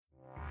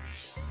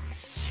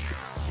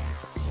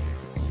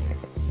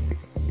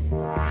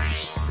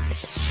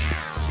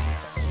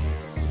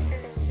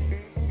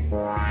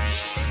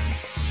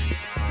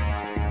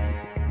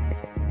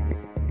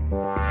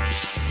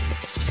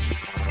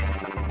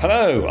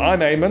Hello,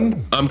 I'm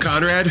Eamon. I'm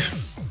Conrad.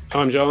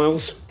 I'm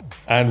Giles.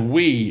 And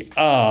we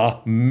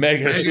are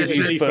Mega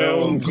City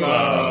Film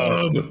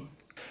Club.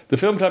 The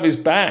Film Club is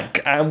back,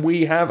 and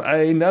we have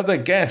another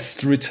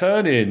guest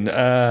returning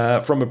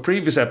from a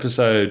previous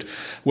episode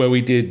where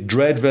we did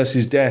Dread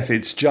versus Death.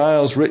 It's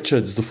Giles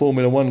Richards, the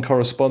Formula One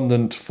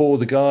correspondent for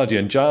The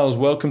Guardian. Giles,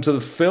 welcome to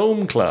the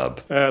Film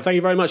Club. Thank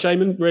you very much,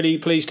 Eamon. Really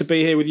pleased to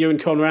be here with you and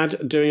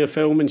Conrad doing a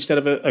film instead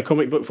of a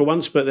comic book for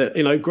once, but,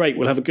 great.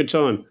 We'll have a good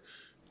time.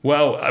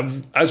 Well,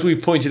 as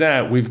we've pointed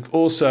out,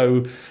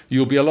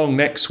 you'll be along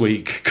next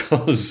week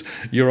because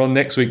you're on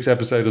next week's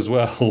episode as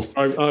well.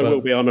 I will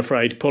be, I'm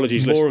afraid.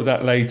 Apologies. More of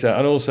that later,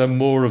 and also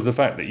more of the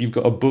fact that you've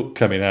got a book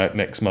coming out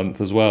next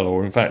month as well,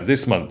 or in fact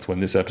this month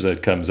when this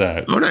episode comes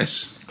out. Oh,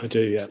 nice. I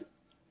do, yeah.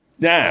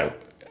 Now,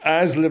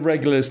 as the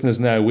regular listeners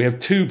know, we have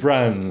two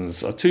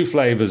brands, or two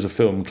flavours of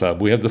Film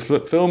Club. We have the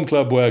Film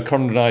Club where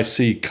Conrad and I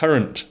see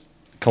current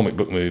comic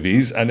book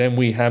movies, and then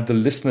we have the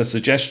listener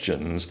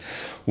suggestions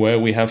where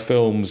we have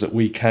films that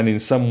we can in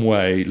some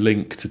way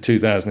link to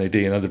 2000 AD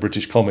and other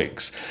British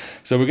comics.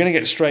 So we're going to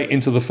get straight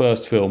into the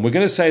first film. We're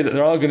going to say that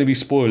there are going to be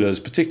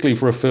spoilers, particularly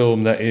for a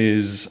film that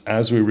is,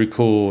 as we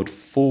record,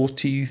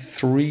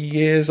 43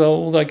 years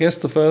old, I guess,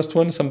 the first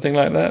one, something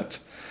like that.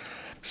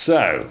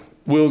 So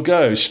we'll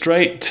go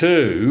straight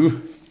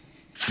to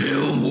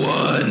Film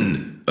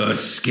 1,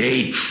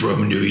 Escape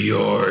from New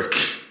York.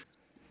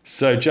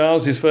 So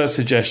Giles' first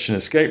suggestion,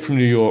 Escape from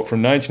New York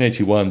from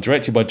 1981,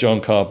 directed by John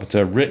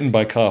Carpenter, written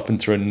by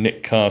Carpenter and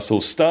Nick Castle,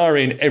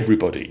 starring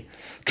everybody.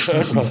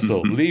 Kurt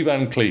Russell, Lee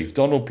Van Cleef,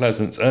 Donald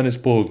Pleasance,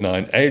 Ernest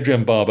Borgnine,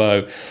 Adrian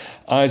Barbeau,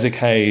 Isaac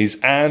Hayes,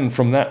 and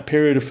from that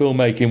period of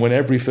filmmaking when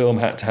every film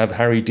had to have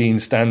Harry Dean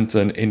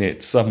Stanton in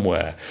it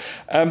somewhere.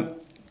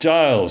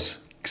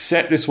 Giles,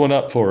 set this one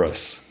up for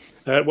us.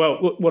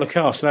 Well, what a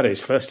cast that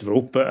is, first of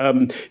all. But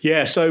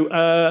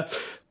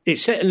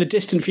it's set in the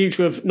distant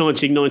future of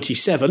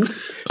 1997.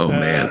 Oh,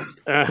 man.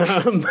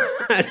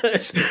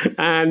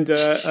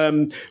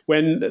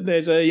 When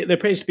there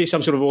appears to be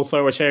some sort of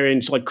authoritarian,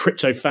 like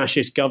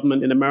crypto-fascist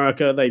government in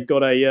America, they've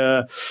got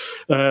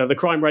the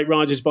crime rate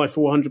rises by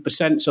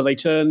 400%, so they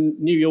turn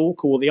New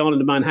York or the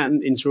island of Manhattan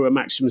into a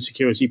maximum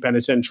security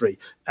penitentiary,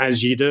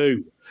 as you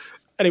do.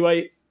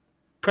 Anyway,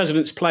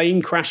 President's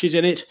plane crashes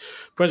in it.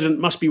 President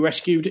must be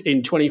rescued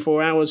in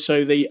 24 hours,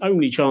 so the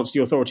only chance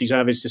the authorities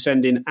have is to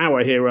send in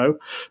our hero,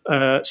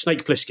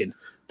 Snake Plissken,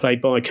 played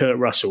by Kurt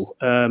Russell.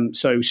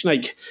 So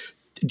Snake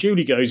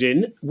duly goes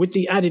in with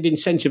the added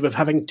incentive of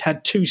having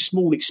had two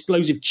small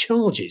explosive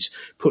charges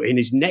put in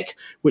his neck,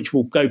 which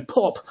will go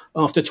pop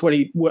after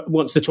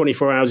once the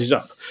 24 hours is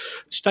up.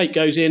 Snake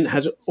goes in,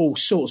 has all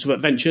sorts of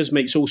adventures,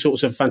 meets all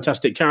sorts of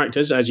fantastic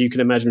characters, as you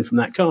can imagine from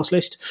that cast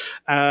list,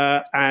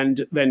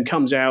 and then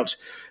comes out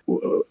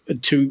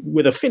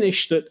with a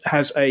finish that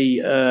has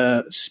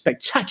a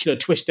spectacular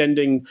twist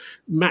ending,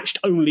 matched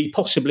only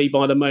possibly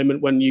by the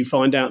moment when you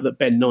find out that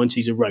Ben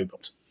 90's a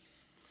robot.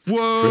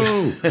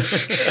 Whoa!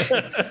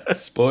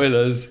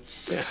 Spoilers.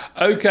 Yeah.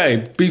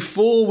 Okay,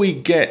 before we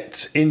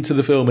get into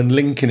the film and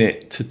linking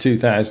it to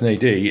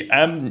 2000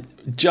 AD,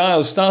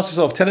 Giles, start us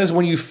off. Tell us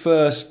when you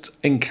first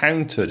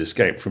encountered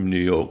Escape from New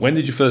York. When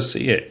did you first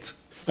see it?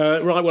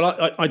 Right,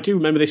 well, I do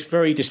remember this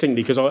very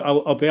distinctly because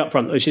I'll be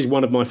upfront. This is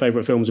one of my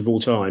favourite films of all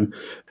time.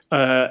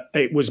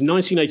 It was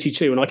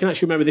 1982, and I can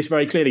actually remember this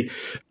very clearly.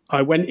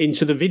 I went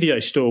into the video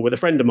store with a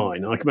friend of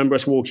mine. I can remember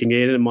us walking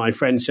in, and my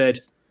friend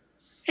said,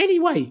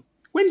 "Anyway,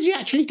 when's he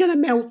actually going to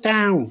melt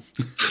down?"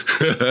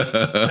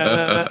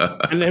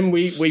 And then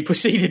we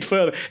proceeded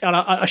further. And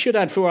I should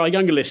add for our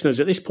younger listeners,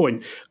 at this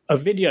point, a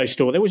video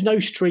store, there was no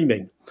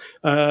streaming.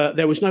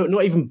 There was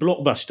not even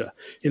Blockbuster.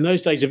 In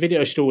those days, a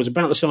video store was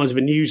about the size of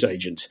a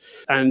newsagent.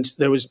 And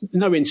there was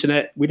no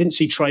internet. We didn't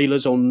see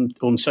trailers on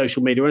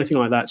social media or anything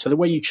like that. So the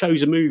way you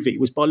chose a movie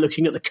was by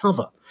looking at the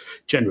cover,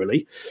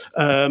 generally,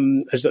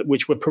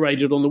 which were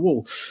paraded on the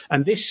wall.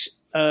 And this...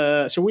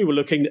 so we were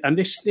looking, and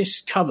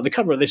the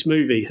cover of this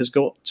movie has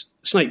got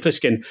Snake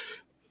Plissken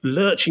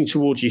lurching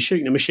towards you,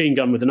 shooting a machine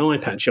gun with an eye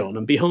patch on,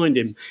 and behind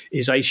him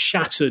is a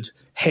shattered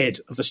head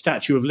of the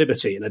Statue of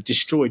Liberty in a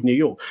destroyed New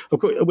York,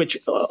 which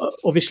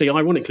obviously,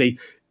 ironically,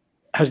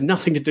 has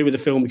nothing to do with the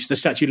film because the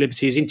Statue of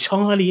Liberty is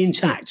entirely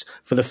intact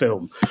for the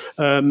film.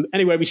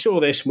 Anyway, we saw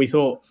this and we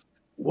thought,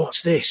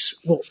 what's this?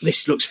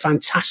 This looks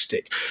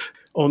fantastic.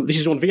 This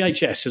is on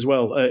VHS as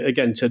well,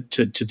 again, to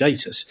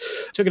date us.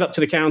 Took it up to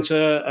the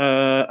counter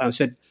and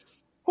said,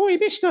 "Oi,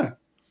 mister,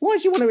 why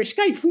do you want to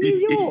escape from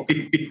New York?"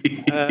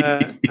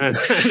 And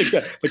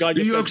the guy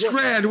just New York's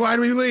grand, why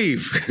do we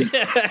leave?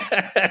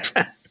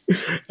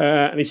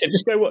 And he said,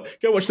 "Just go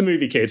watch the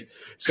movie, kid."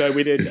 So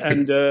we did,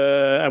 and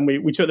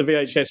we took the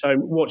VHS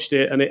home, watched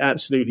it, and it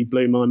absolutely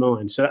blew my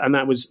mind. So, and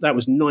that was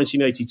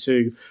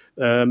 1982,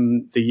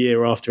 the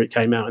year after it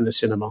came out in the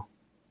cinema.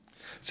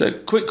 So,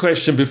 quick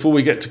question before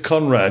we get to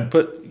Conrad,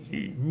 but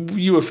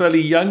you were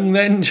fairly young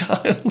then,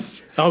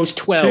 Giles? I was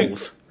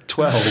 12.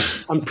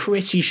 12. I'm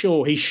pretty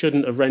sure he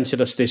shouldn't have rented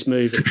us this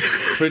movie.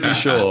 Pretty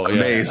sure. Yeah.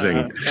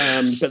 Amazing.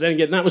 But then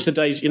again, that was the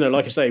days,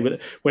 like I say,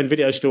 when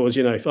video stores,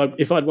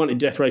 if I'd wanted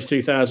Death Race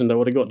 2000, I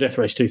would have got Death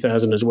Race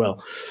 2000 as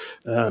well,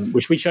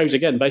 which we chose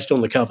again based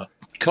on the cover.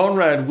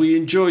 Conrad, we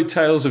enjoy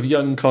tales of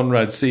young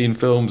Conrad seeing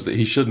films that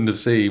he shouldn't have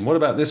seen. What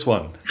about this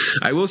one?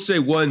 I will say,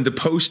 the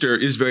poster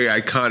is very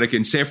iconic.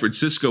 In San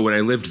Francisco, when I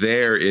lived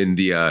there in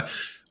the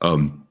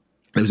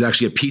there was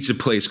actually a pizza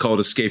place called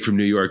Escape from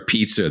New York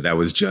Pizza that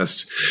was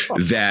just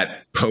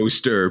that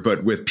poster,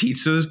 but with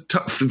pizzas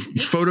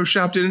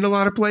photoshopped in a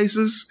lot of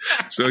places.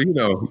 So,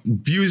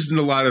 used in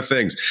a lot of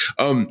things.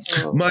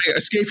 My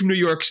Escape from New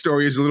York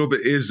story is a little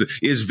bit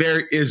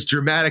is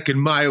dramatic in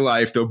my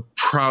life, though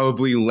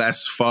probably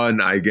less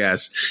fun, I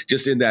guess.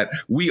 Just in that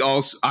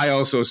I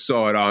also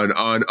saw it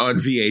on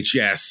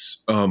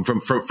VHS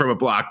from a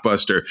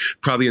Blockbuster,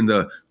 probably in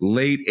the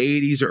late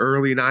 80s or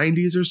early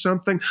 90s or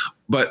something.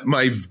 But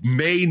my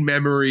main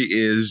memory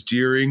is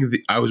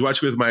I was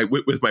watching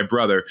with my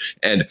brother,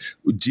 and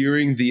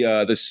during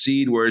the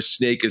scene where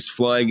Snake is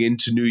flying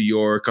into New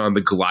York on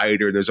the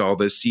glider, and there's all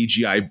the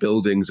CGI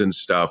buildings and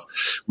stuff,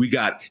 we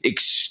got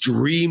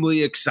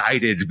extremely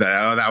excited.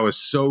 That was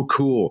so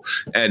cool.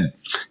 And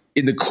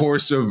in the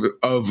course of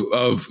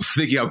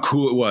thinking how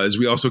cool it was,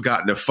 we also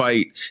got in a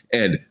fight,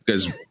 and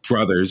because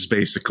brothers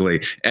basically,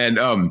 and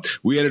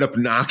we ended up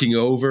knocking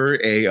over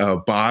a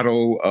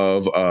bottle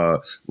of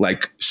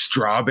like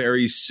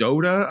strawberry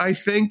soda, I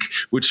think,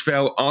 which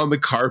fell on the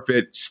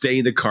carpet,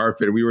 stained the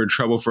carpet, and we were in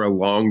trouble for a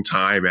long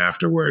time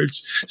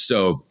afterwards.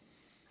 So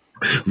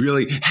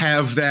really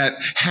have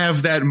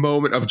that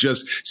moment of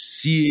just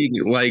seeing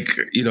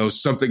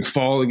something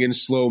falling in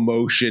slow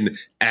motion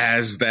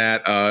as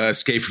that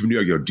Escape from New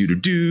York, do do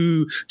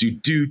do do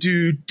do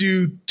do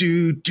do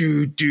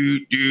do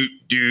do do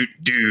do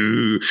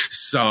do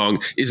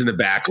song is in the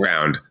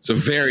background. So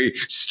very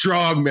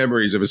strong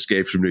memories of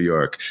Escape from New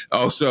York.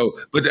 Also,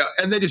 but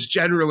and then just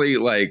generally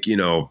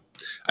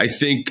I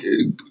think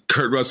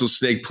Kurt Russell's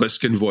Snake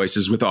Plissken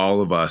voices with all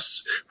of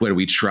us when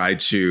we try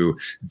to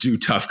do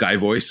tough guy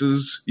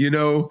voices,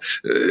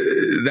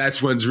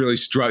 that's one's really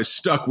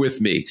stuck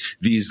with me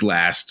these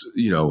last,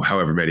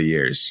 however many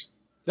years.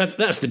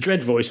 That's the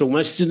Dredd voice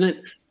almost, isn't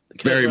it?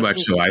 Very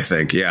much so, I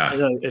think, yeah.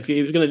 If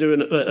you were going to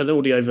do an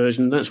audio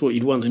version, that's what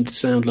you'd want him to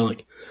sound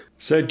like.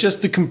 So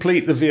just to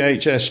complete the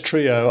VHS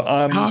trio,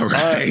 all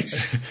right,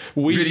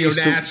 video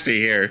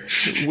nasty here.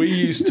 We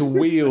used to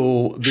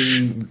wheel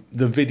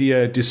the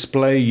video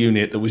display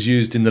unit that was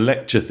used in the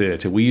lecture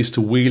theatre. We used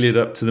to wheel it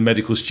up to the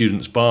medical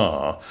students'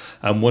 bar,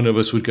 and one of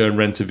us would go and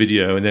rent a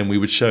video, and then we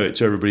would show it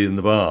to everybody in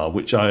the bar,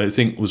 which I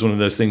think was one of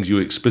those things you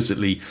were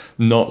explicitly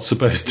not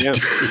supposed to do.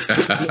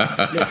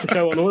 Not to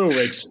show on oil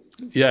rigs.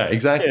 Yeah,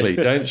 exactly.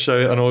 Don't show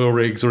it on oil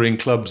rigs or in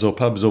clubs or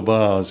pubs or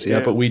bars. Yeah,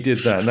 but we did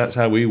that, and that's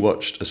how we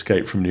watched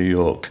Escape from New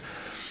York.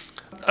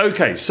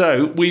 Okay,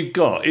 so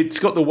it's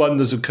got the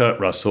wonders of Kurt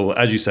Russell.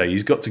 As you say,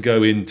 he's got to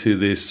go into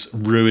this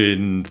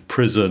ruined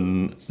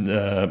prison,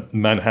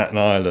 Manhattan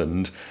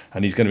Island,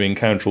 and he's going to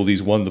encounter all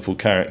these wonderful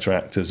character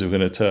actors who are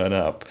going to turn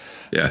up.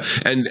 Yeah,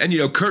 and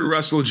Kurt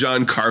Russell,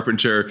 John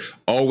Carpenter,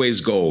 always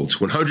gold,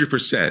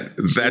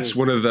 100%. That's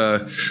one of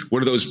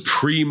those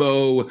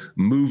primo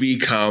movie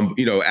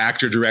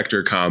actor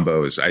director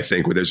combos, I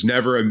think, where there's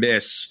never a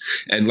miss,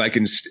 and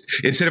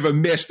instead of a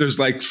miss, there's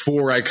like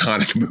 4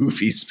 iconic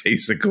movies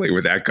basically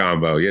with that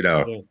combo,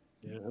 Yeah,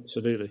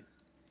 absolutely.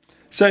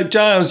 So,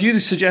 Giles, you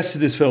suggested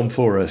this film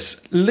for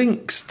us.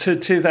 Links to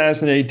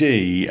 2000 AD.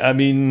 I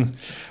mean,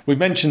 we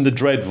mentioned the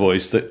Dredd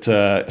voice that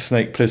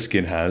Snake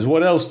Plissken has.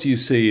 What else do you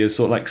see as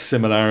sort of like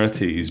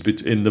similarities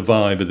in the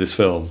vibe of this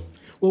film?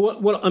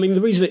 Well, I mean,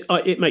 the reason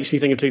it makes me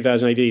think of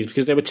 2000 AD is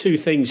because there were 2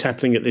 things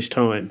happening at this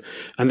time.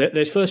 And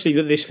there's firstly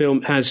that this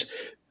film has,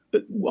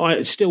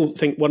 I still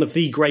think, one of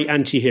the great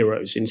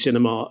anti-heroes in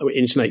cinema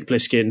in Snake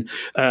Plissken.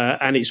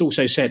 And it's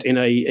also set in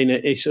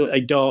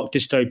a dark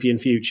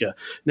dystopian future.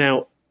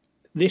 Now,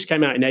 this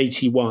came out in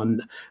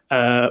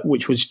 1981,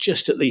 which was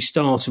just at the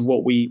start of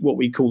what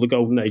we call the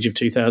golden age of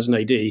 2000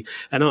 AD.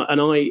 And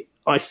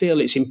I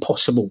feel it's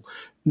impossible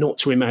not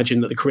to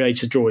imagine that the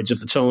creator droids of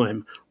the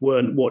time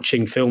weren't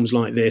watching films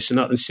like this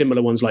and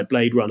similar ones like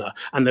Blade Runner,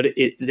 and that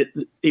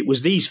it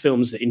was these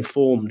films that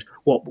informed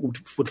what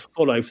would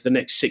follow for the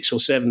next 6 or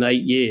 7,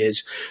 8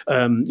 years.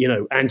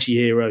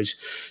 Anti-heroes,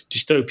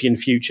 dystopian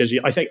futures.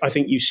 I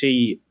think you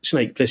see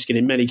Snake Plissken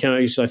in many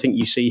cases. I think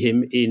you see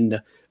him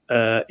in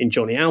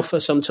Johnny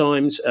Alpha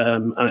sometimes.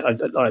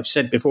 I've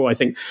said before, I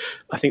think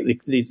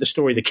the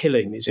story The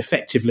Killing is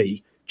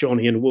effectively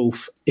Johnny and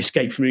Wolf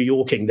escape from New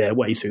Yorking their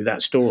way through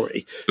that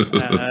story.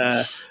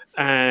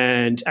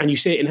 And you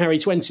see it in Harry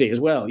 20 as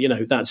well.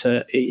 That's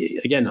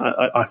again,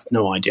 I have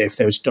no idea if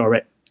there was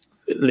direct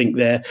link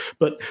there,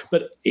 but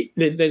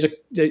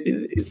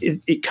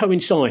it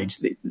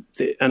coincides,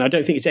 and I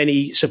don't think it's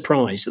any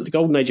surprise that the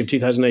golden age of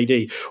 2000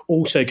 AD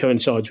also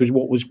coincides with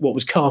what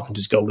was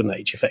Carpenter's golden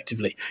age,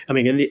 effectively. I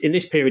mean, in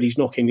this period, he's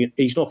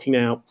knocking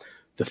out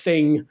The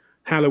Thing,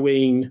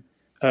 Halloween,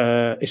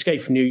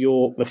 Escape from New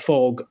York, The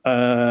Fog.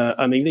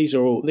 I mean, these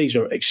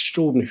are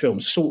extraordinary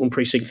films. Assault on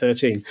Precinct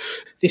 13.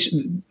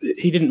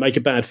 He didn't make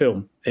a bad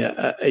film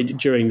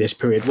during this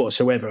period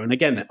whatsoever. And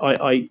again,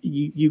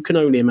 you can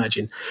only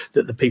imagine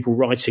that the people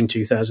writing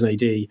 2000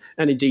 AD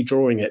and indeed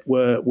drawing it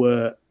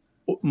were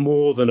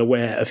more than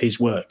aware of his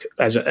work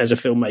as a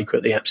filmmaker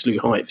at the absolute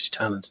height of his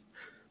talent.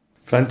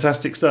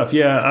 Fantastic stuff.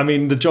 Yeah, I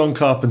mean, the John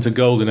Carpenter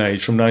golden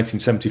age from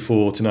 1974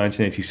 to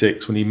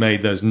 1986, when he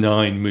made those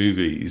 9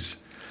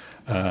 movies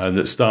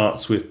that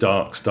starts with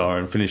Dark Star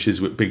and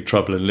finishes with Big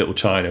Trouble in Little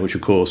China, which,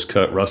 of course,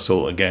 Kurt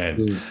Russell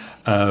again.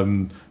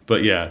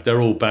 But yeah,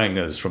 they're all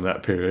bangers from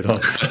that period on.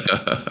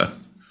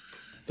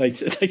 They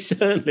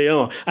certainly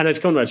are. And as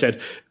Conrad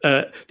said,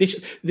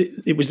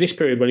 it was this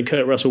period when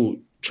Kurt Russell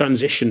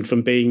transitioned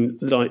from being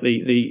like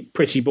the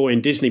pretty boy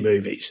in Disney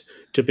movies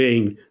to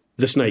being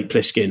the Snake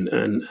Plissken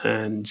and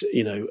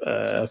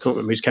I can't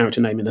remember his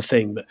character name in The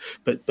Thing,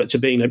 but to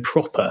being a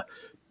proper,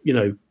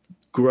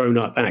 grown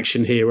up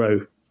action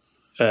hero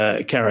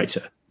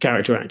character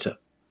actor.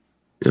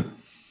 Yeah.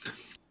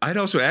 I'd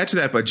also add to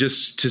that, but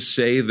just to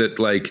say that,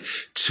 like,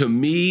 to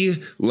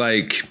me,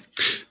 like,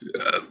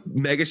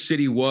 Mega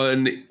City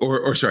 1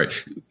 or sorry,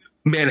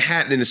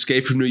 Manhattan and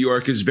Escape from New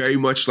York is very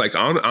much like,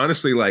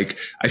 honestly, like,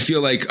 I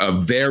feel like a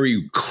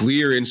very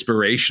clear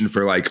inspiration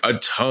for like a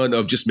ton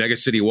of just Mega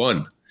City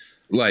 1.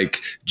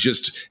 Like,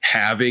 just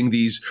having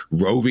these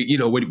roving,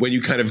 when you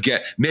kind of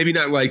get, maybe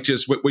not like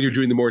just when you're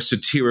doing the more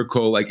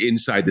satirical, like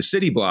inside the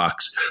city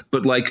blocks,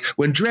 but like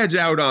when Dredd's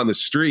out on the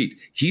street,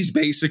 he's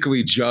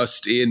basically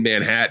just in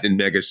Manhattan in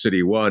Mega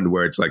City 1,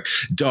 where it's like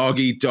dog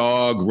eat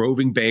dog,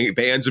 roving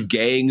bands of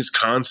gangs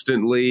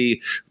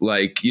constantly.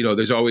 Like,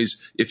 there's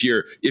always, if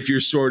you're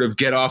sort of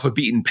get off a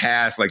beaten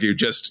path, like you're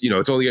just,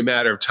 it's only a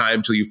matter of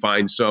time till you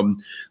find some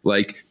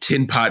like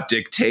tin pot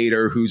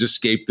dictator who's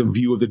escaped the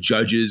view of the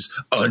judges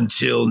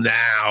until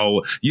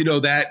now,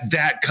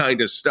 that kind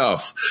of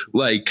stuff.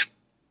 Like,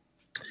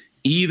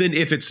 even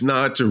if it's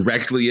not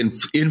directly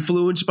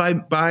influenced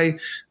by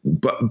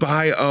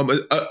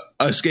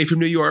Escape from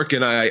New York,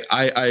 and I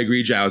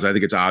agree, Giles. I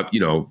think it's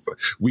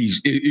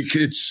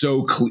it's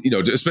so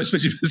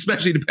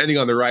especially depending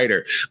on the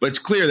writer, but it's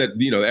clear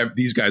that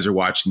these guys are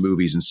watching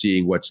movies and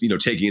seeing what's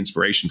taking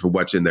inspiration from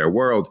what's in their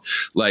world.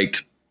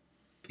 Like,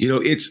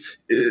 it's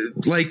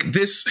like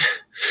this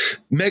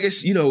mega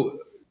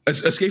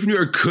Escape from New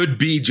York could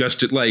be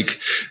just like,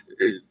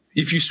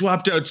 if you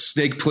swapped out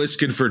Snake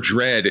Plissken for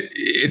Dredd,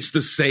 it's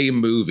the same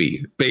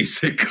movie,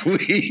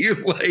 basically.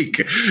 Like,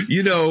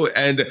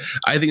 and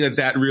I think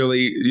that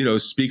really,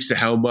 speaks to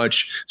how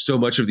so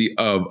much of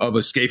of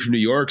Escape from New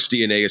York's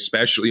DNA,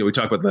 especially, we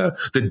talk about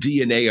the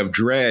DNA of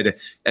Dredd.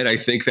 And I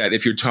think that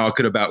if you're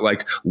talking about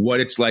like what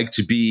it's like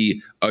to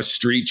be a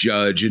street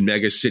judge in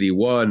Mega City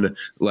 1,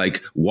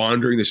 like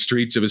wandering the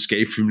streets of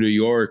Escape from New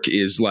York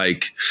is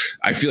like,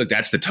 I feel like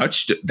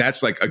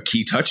that's like a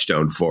key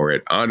touchstone for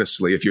it,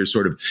 honestly, if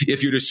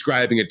you're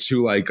describing it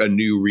to like a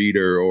new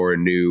reader or a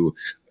new,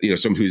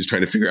 someone who's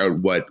trying to figure out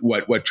what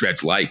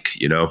Dredd's like,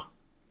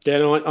 Yeah,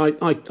 no,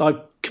 I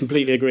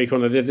completely agree,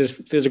 Conor.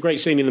 There's a great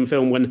scene in the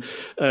film when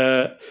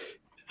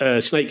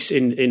Snake's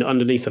in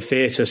underneath a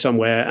theatre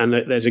somewhere, and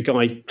there's a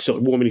guy sort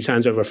of warming his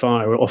hands over a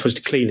fire who offers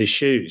to clean his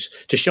shoes,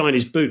 to shine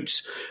his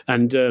boots,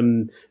 and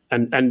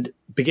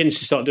begins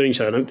to start doing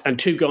so. And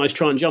 2 guys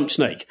try and jump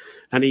Snake,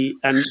 and he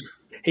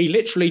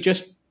literally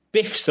just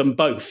biffs them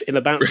both in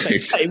about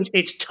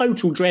it's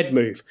total Dredd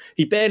move.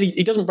 He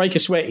doesn't break a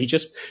sweat. He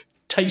just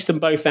takes them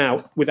both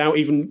out without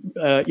even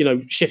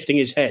shifting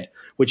his head,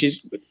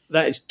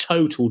 that is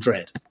total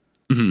Dredd.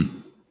 Mm-hmm.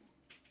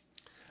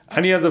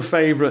 Any other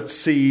favourite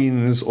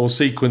scenes or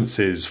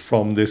sequences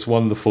from this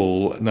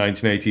wonderful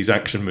 1980s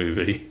action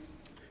movie?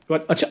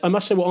 But I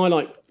must say what I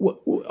like.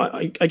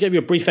 I gave you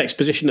a brief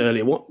exposition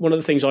earlier. One of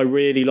the things I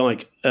really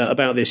like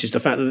about this is the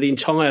fact that the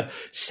entire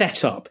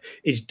setup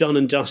is done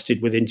and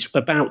dusted within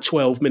about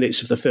 12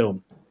 minutes of the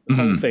film. The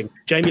whole thing.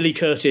 Jamie Lee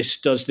Curtis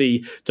does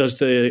the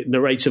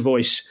narrator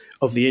voice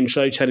of the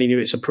intro, telling you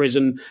it's a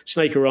prison.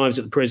 Snake arrives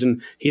at the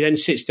prison. He then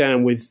sits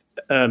down with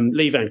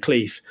Lee Van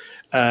Cleef,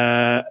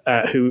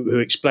 who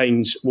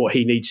explains what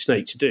he needs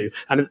Snake to do.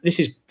 And this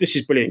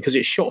is brilliant because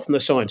it's shot from the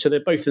side, so they're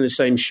both in the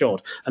same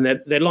shot, and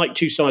they're like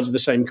 2 sides of the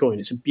same coin.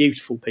 It's a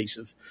beautiful piece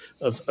of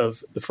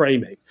the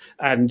framing,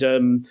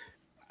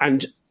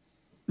 and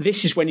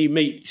this is when you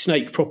meet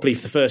Snake properly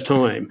for the first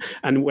time,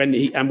 and when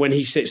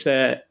he sits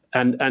there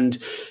and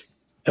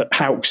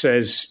Houck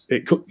says,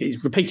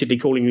 he's repeatedly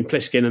calling him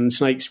Plissken, and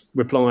Snake's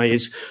reply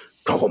is,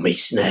 "Call me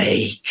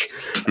Snake."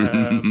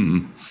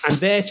 And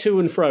they're to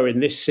and fro in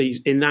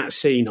that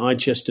scene. I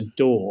just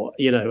adore,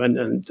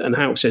 And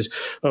Houck says,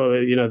 "Oh,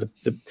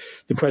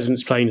 the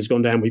president's plane has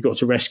gone down. We've got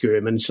to rescue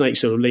him." And Snake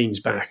sort of leans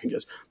back and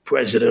goes,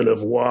 "President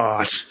of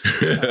what?"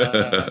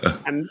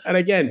 And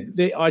again,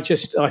 I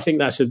think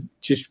that's a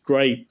just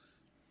great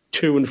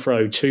to and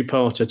fro,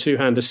 2-parter,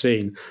 2-hander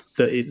scene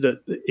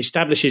that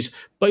establishes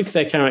both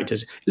their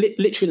characters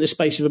literally in the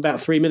space of about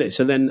 3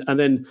 minutes, and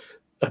then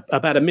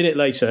about a minute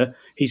later,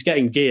 he's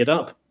getting geared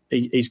up.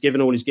 He's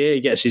given all his gear. He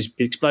gets his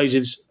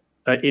explosives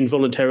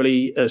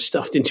involuntarily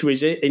stuffed into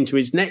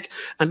his neck,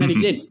 and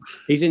then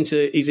he's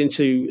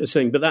into a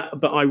thing.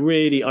 But I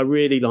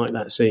really like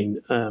that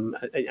scene, and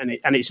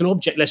it's an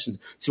object lesson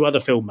to other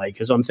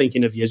filmmakers. I'm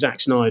thinking of your Zack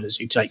Snyders,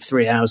 who take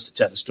 3 hours to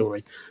tell a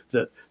story.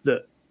 That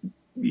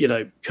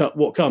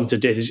what Carpenter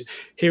did is,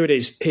 here it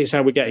is, here's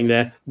how we're getting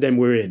there, then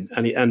we're in,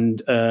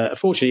 and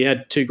fortunately he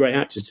had 2 great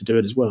actors to do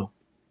it as well.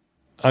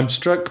 I'm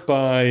struck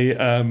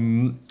by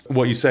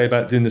what you say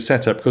about doing the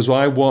setup, because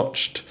I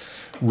watched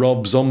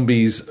Rob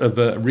Zombie's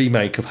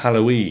remake of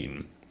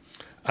Halloween,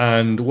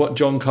 and what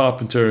John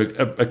Carpenter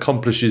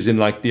accomplishes in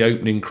like the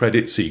opening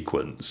credit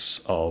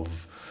sequence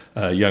of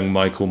young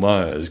Michael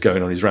Myers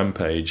going on his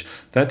rampage,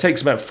 that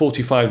takes about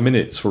 45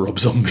 minutes for Rob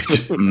Zombie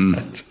to do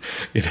that.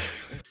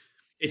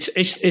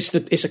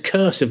 It's a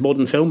curse of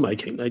modern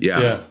filmmaking.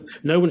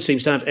 No one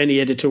seems to have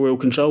any editorial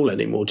control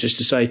anymore. Just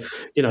to say,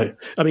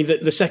 I mean,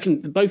 the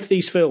second both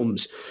these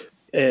films,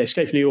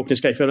 Escape from New York and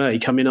Escape from LA,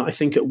 come in, I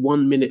think, at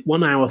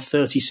 1 hour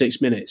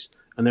 36 minutes,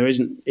 and there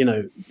isn't,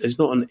 there's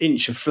not an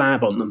inch of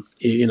flab on them.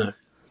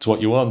 It's what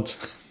you want.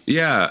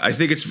 Yeah, I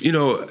think it's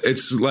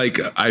like,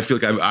 I feel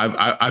like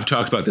I've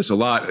talked about this a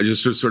lot.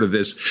 Just sort of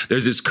this,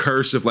 there's this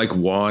curse of like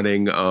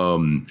wanting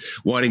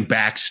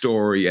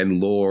backstory and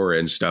lore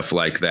and stuff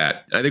like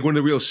that. I think one of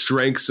the real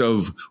strengths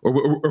of, or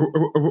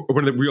one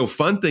of the real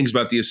fun things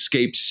about the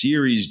Escape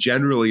series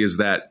generally is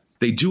that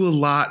they do a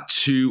lot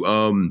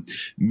to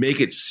make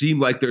it seem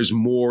like there's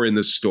more in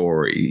the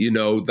story.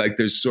 Like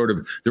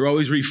they're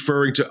always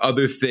referring to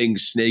other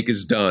things Snake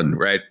has done,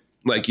 right?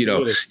 Like, in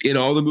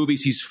all the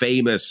movies, he's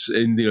famous,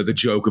 and, the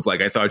joke of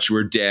like, I thought you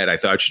were dead, I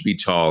thought you'd be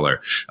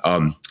taller.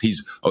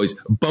 He's always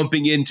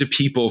bumping into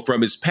people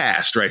from his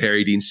past, right?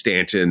 Harry Dean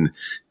Stanton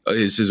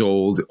is his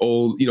old,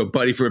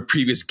 buddy from a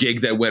previous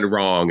gig that went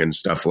wrong and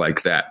stuff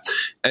like that.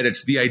 And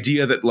it's the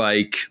idea that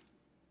like,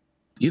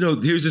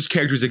 here's this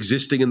character who's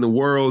existing in the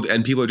world,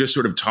 and people are just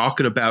sort of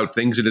talking about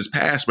things in his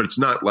past, but it's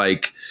not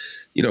like,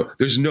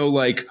 there's no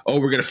like, oh,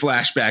 we're going to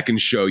flash back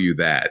and show you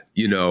that,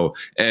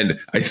 and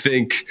I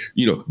think,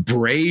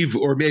 Brave,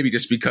 or maybe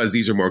just because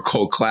these are more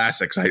cult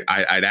classics,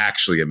 I'd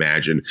actually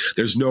imagine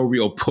there's no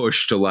real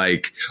push to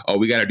like, oh,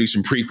 we got to do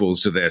some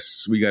prequels to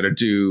this. We got to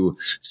do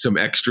some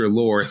extra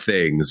lore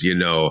things,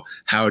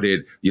 what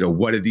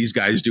did these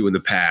guys do in the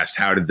past?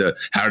 How did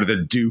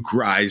the Duke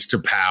rise to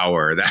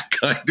power? That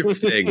kind of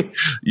thing,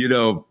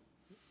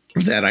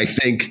 that I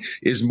think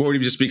is more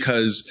just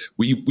because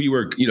we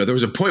were, there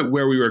was a point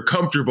where we were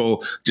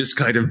comfortable just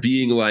kind of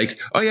being like,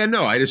 oh yeah,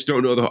 no, I just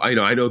don't know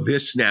I know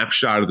this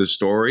snapshot of the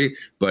story,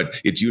 but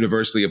it's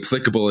universally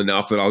applicable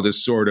enough that I'll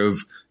just sort of,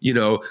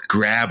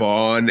 grab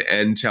on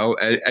and tell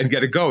and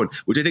get it going,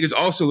 which I think is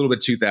also a little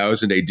bit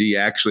 2000 AD,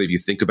 actually, if you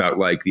think about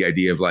like the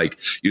idea of like,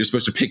 you're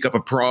supposed to pick up a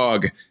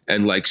prog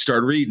and like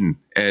start reading.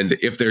 And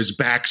if there's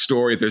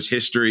backstory, if there's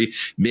history,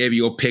 maybe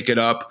you'll pick it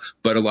up.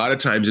 But a lot of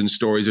times in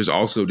stories, there's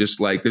also just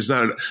like, that's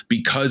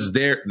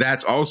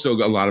also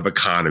a lot of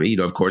economy,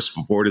 of course,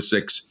 4 to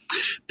 6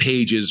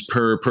 pages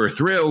per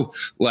thrill.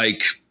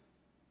 Like,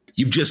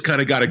 you've just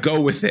kind of got to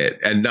go with it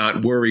and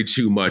not worry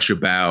too much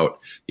about,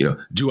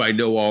 do I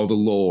know all the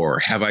lore?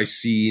 Have I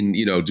seen,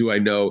 do I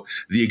know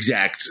the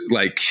exact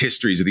like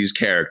histories of these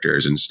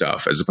characters and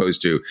stuff, as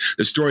opposed to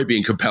the story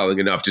being compelling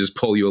enough to just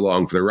pull you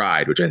along for the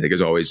ride, which I think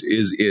is always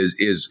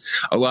is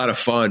a lot of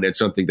fun, and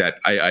something that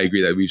I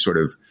agree that we've sort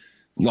of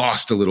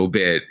lost a little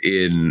bit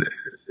in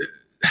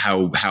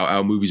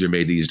how movies are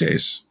made these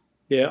days.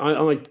 Yeah,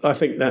 I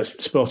think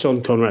that's spot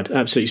on, Conrad.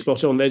 Absolutely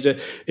spot on. There's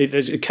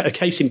a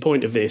case in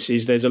point of this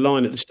is there's a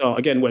line at the start,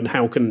 again, when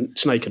Houck and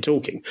Snake are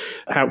talking.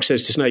 Houck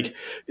says to Snake,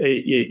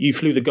 you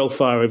flew the Gulf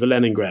fire over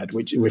Leningrad,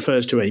 which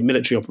refers to a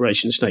military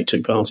operation Snake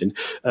took part in.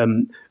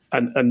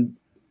 And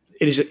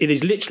it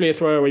is literally a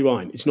throwaway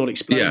line. It's not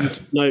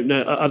explained. Yeah.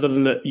 No, other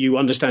than that you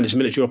understand it's a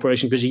military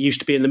operation because he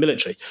used to be in the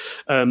military.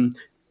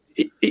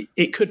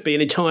 It could be an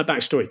entire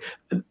backstory.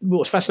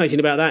 What's fascinating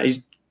about that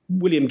is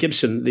William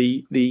Gibson,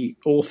 the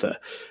author,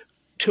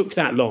 took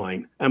that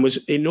line and was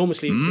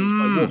enormously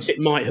influenced by what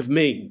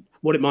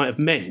it might have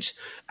meant,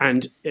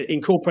 and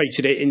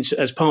incorporated it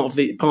as part of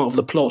the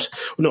plot.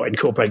 Well, not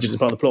incorporated as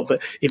part of the plot,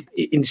 but it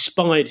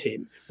inspired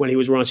him when he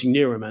was writing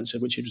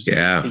Neuromancer, which was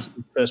his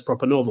first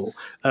proper novel,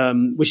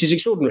 which is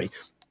extraordinary.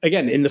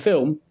 Again, in the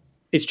film,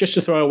 it's just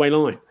a throwaway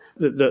line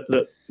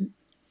that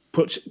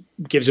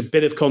gives a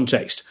bit of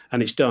context,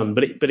 and it's done.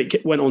 But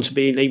it went on to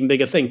be an even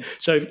bigger thing.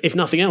 So if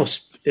nothing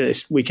else,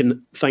 we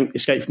can thank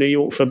Escape from New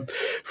York for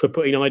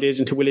putting ideas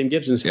into William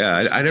Gibson's.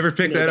 Yeah, I never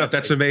picked that up.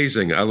 That's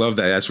amazing. I love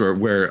that. That's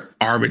where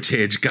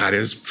Armitage got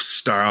his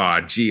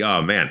star.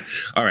 Oh man!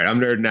 All right, I'm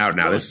nerding out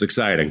now. This is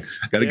exciting.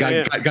 Got the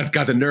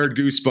nerd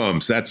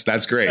goosebumps.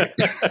 That's great.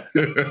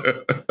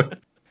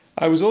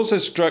 I was also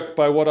struck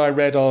by what I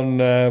read on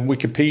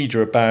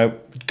Wikipedia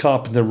about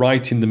Carpenter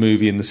writing the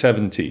movie in the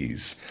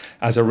 70s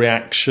as a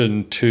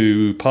reaction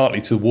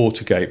partly to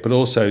Watergate, but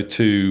also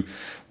to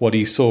what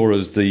he saw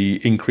as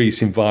the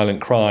increase in violent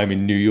crime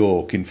in New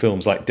York in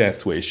films like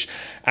Death Wish.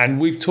 And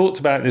we've talked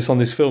about this on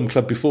this film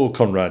club before,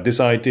 Conrad, this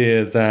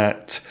idea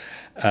that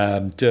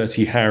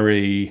Dirty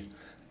Harry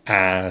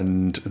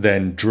and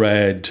then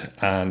Dredd,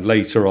 and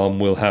later on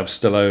we'll have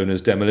Stallone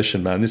as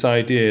Demolition Man. This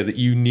idea that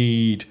you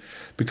need,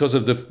 because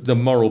of the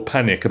moral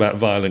panic about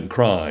violent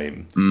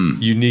crime,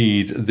 you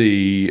need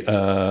the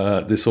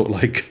sort of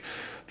like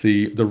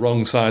the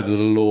wrong side of the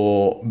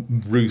law,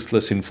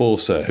 ruthless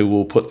enforcer who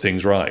will put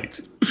things right.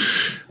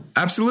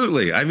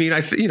 Absolutely. I mean,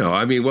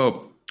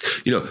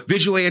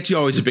 vigilante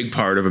always a big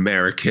part of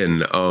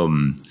American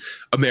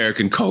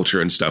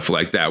culture and stuff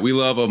like that. We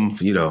love them,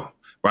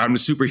 bribing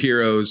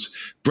superheroes,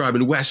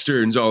 bribing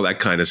westerns, all that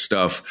kind of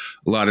stuff.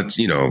 A lot of,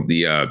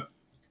 the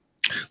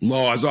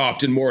law is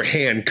often more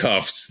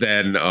handcuffs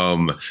than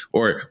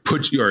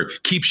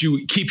keeps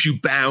you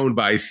bound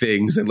by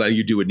things than letting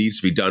you do what needs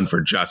to be done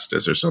for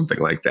justice or something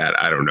like that.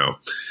 I don't know.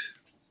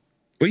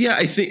 But yeah,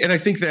 I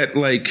think that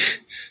like,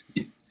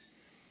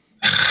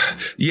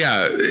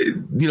 yeah,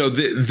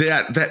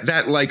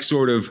 that like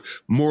sort of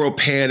moral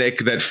panic,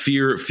 that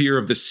fear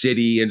of the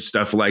city and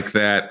stuff like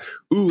that.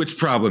 Ooh, it's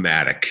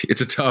problematic.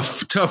 It's a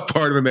tough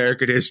part of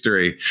American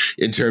history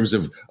in terms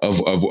of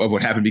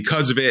what happened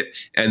because of it.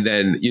 And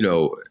then,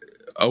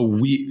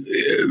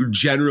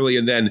 generally,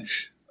 and then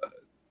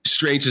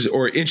strange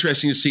or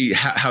interesting to see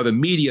how the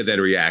media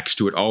then reacts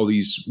to it. All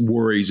these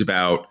worries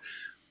about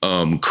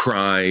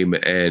crime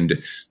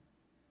and,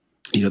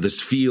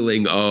 this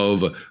feeling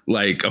of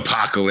like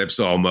apocalypse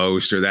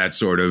almost, or that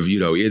sort of,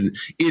 in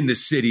the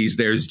cities,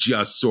 there's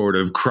just sort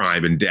of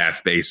crime and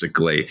death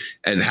basically.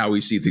 And how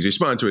we see things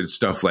respond to it. It's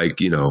stuff like,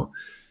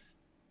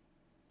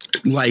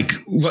 like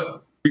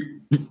what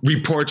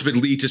reports would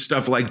lead to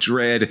stuff like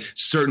Dredd,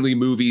 certainly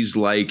movies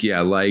like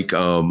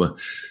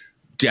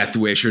Death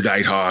Wish or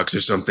Nighthawks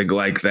or something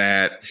like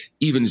that.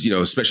 Even,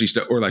 especially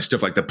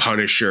stuff like The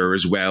Punisher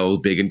as well,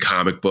 big in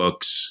comic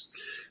books.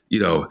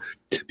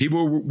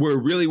 People were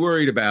really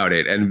worried about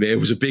it, and it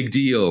was a big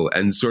deal,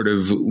 and sort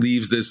of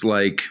leaves this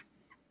like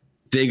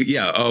thing,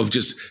 of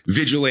just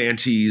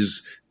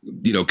vigilantes,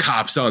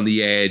 cops on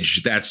the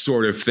edge, that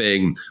sort of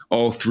thing,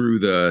 all through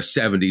the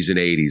 70s and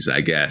 80s,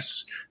 I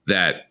guess.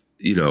 That,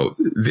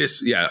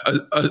 this,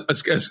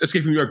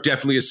 Escape from New York,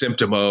 definitely a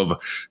symptom of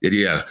it.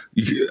 Yeah,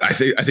 I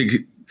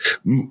think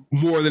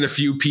more than a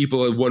few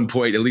people at one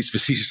point, at least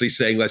facetiously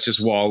saying, let's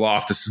just wall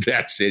off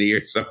that city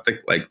or something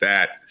like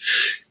that.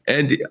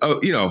 And,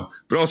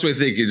 but also I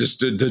think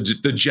just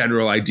the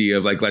general idea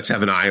of like, let's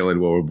have an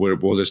island where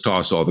we'll just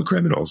toss all the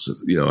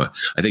criminals.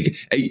 I think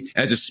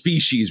as a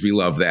species, we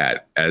love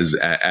that as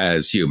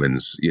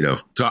humans,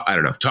 I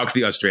don't know, talk to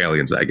the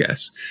Australians, I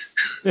guess.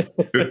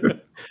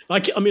 I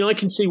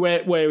can see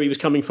where he was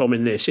coming from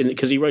in this,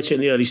 because he wrote it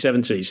in the early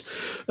 70s,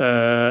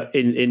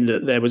 in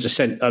that there was a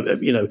sense,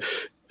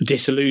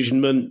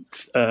 disillusionment.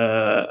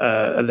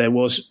 There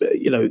was,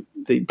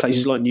 the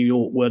places like New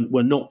York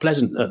were not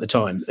pleasant at the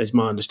time, is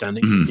my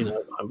understanding. Mm-hmm.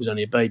 I was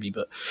only a baby,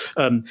 but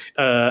and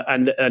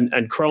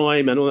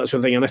crime and all that sort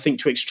of thing. And I think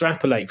to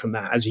extrapolate from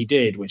that, as he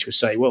did, which was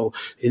say, well,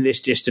 in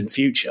this distant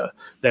future,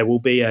 there will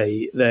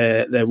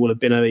have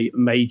been a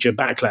major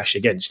backlash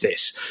against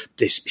this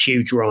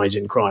huge rise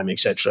in crime,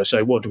 etc.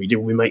 So what do?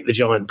 We make the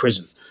giant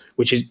prison,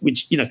 which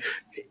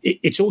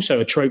it's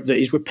also a trope that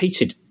is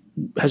repeated.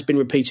 Has been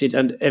repeated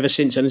and ever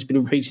since, and has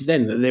been repeated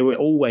then. That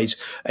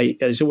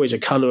there's always a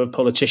colour of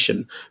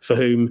politician for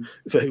who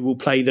will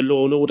play the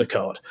law and order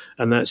card,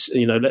 and that's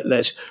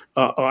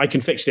I can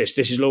fix this.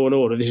 This is law and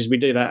order. This is we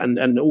do that,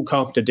 and all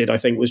Carpenter did, I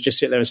think, was just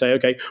sit there and say,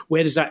 okay,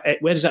 where does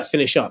that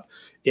finish up?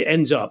 It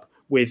ends up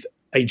with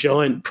a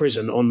giant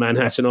prison on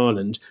Manhattan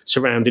Island,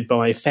 surrounded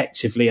by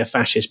effectively a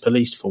fascist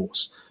police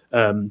force.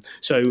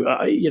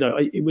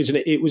 It was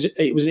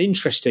an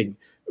interesting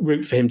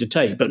route for him to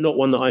take, but not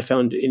one that I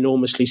found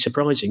enormously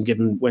surprising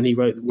given when he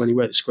wrote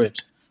the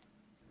script.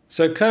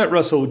 So Kurt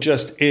Russell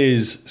just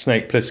is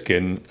Snake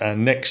Plissken,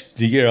 and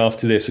the year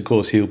after this, of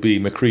course, he'll be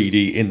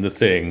MacReady in The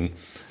Thing,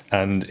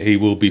 and he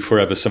will be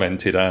forever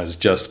cemented as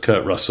just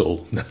Kurt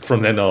Russell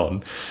from then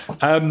on.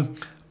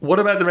 What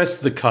about the rest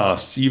of the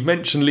cast? You've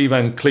mentioned Lee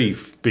Van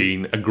Cleef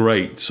being a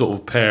great sort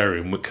of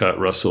pairing with Kurt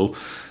Russell.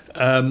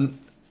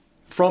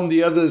 From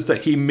the others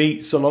that he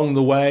meets along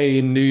the way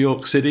in New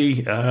York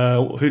City,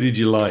 who did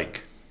you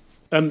like?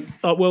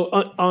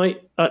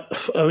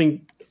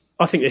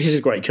 I think this is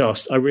a great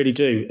cast. I really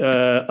do.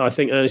 I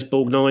think Ernest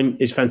Borgnine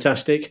is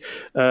fantastic.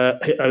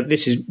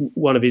 This is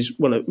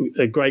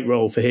a great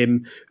role for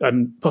him,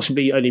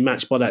 possibly only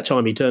matched by that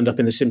time he turned up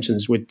in The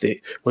Simpsons when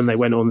they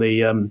went on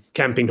the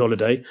camping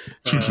holiday,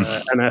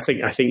 and I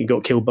think he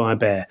got killed by a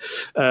bear.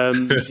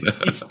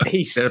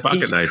 He's a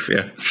pocket knife,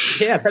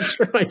 yeah, that's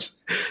right.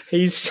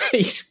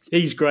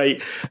 He's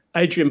great.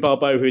 Adrian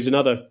Barbeau, who is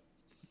another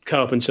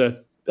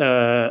Carpenter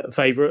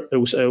favourite,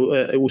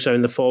 also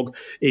in The Fog,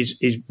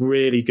 is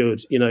really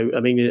good. At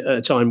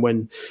a time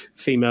when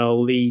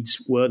female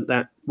leads weren't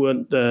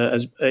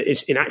as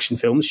in action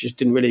films, just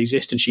didn't really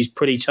exist, and she's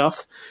pretty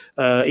tough,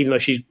 even though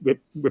she's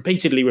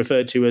repeatedly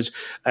referred to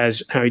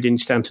as Harry Dean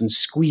Stanton's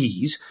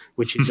squeeze,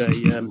 which is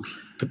a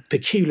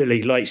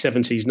peculiarly late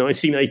 70s,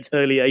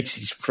 early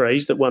 80s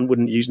phrase that one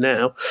wouldn't use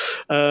now.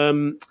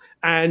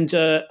 and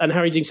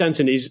Harry Dean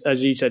Stanton is,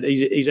 as you said,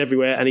 he's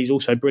everywhere, and he's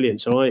also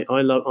brilliant. So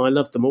I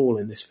love them all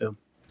in this film.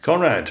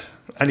 Conrad,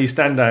 any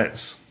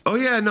standouts? Oh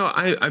yeah, no,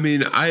 I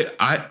mean, I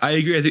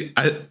agree.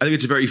 I think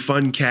it's a very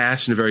fun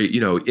cast and a very,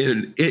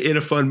 in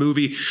a fun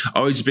movie.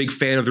 Always a big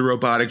fan of the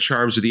robotic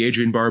charms of the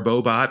Adrienne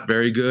Barbeau bot.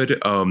 Very good.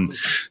 I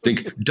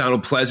think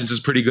Donald Pleasance is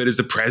pretty good as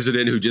the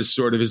president, who just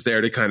sort of is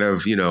there to kind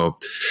of,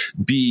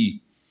 be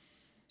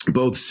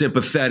both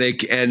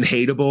sympathetic and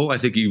hateable. I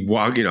think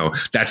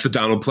that's the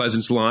Donald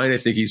Pleasance line. I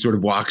think he sort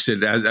of walks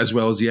it as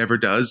well as he ever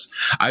does.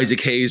 Isaac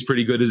Hayes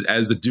pretty good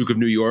as the Duke of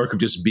New York, of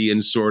just being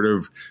sort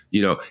of,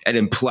 an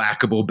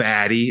implacable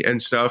baddie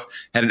and stuff.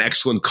 Had an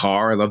excellent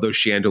car. I love those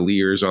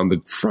chandeliers on the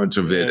front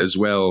of it as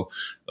well.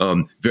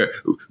 Watching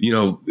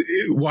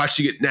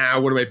it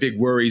now, one of my big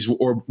worries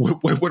or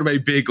one of my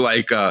big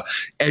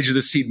edge of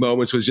the seat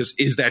moments was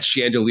just, is that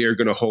chandelier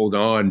going to hold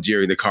on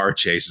during the car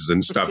chases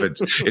and stuff?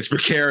 It's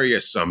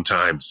precarious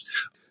sometimes.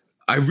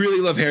 I really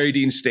love Harry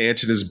Dean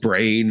Stanton's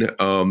brain,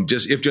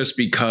 just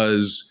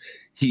because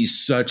he's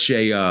such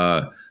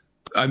a.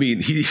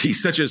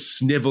 He's such a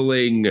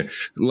sniveling,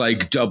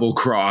 double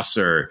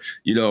crosser.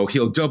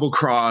 He'll double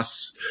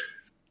cross.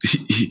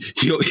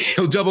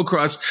 He'll double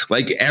cross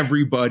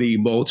everybody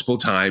multiple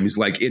times,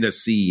 in a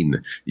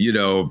scene,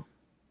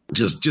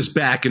 just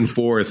back and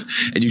forth,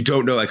 and you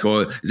don't know,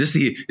 is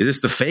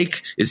this the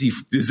fake? Is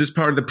this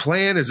part of the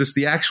plan? Is this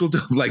the actual,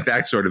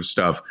 that sort of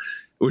stuff,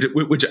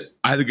 which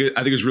I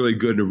think is really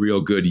good and a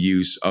real good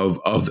use of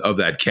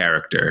that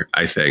character,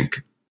 I think.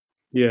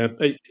 Yeah,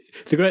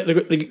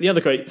 the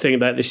other great thing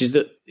about this is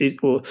that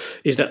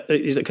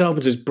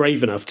Carpenter's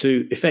brave enough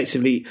to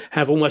effectively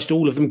have almost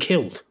all of them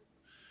killed.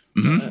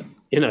 Mm-hmm.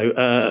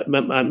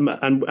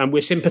 And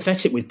we're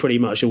sympathetic with pretty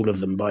much all of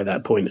them by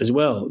that point as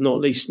well. Not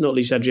least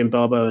Adrienne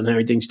Barbeau and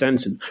Harry Dean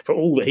Stanton, for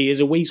all that he is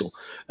a weasel.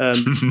 But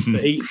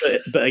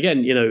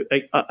again,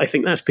 I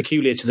think that's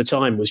peculiar to the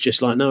time. Was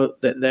just no,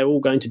 they're all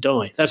going to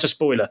die. That's a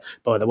spoiler,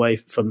 by the way,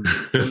 from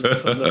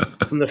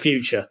the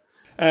future.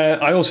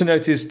 I also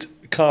noticed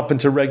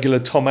Carpenter regular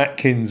Tom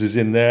Atkins is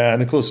in there,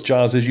 and of course,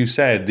 Giles, as you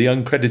said, the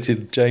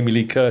uncredited Jamie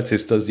Lee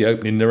Curtis does the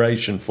opening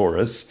narration for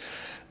us.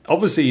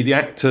 Obviously, the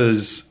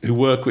actors who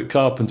work with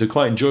Carpenter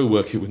quite enjoy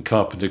working with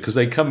Carpenter because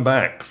they come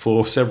back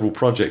for several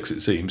projects,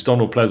 it seems.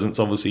 Donald Pleasance,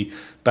 obviously,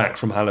 back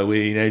from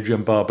Halloween.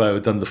 Adrienne Barbeau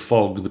had done The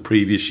Fog the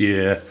previous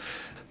year.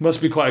 Must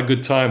be quite a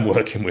good time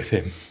working with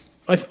him.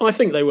 I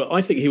think they were.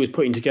 I think he was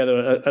putting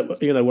together,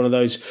 one of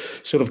those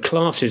sort of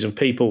classes of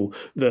people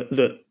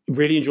that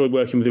really enjoyed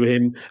working with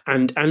him,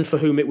 and for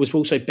whom it was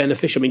also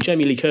beneficial. I mean,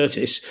 Jamie Lee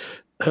Curtis,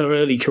 her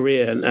early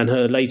career and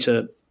her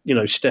later,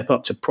 step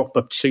up to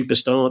proper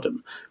superstardom,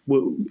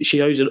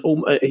 she owes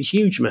a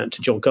huge amount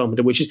to John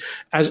Carpenter, which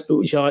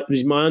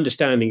is my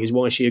understanding is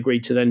why she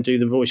agreed to then do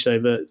the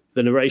voiceover,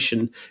 the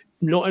narration,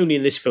 not only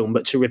in this film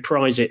but to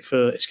reprise it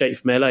for Escape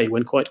from LA,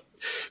 when quite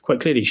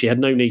clearly she had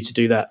no need to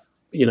do that.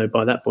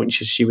 By that point,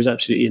 she was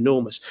absolutely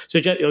enormous. So,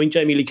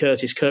 Jamie Lee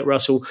Curtis, Kurt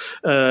Russell.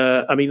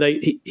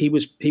 He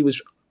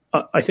was.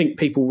 I think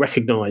people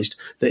recognised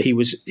that he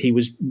was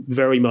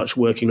very much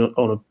working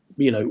on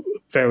a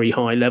very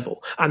high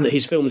level, and that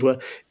his films were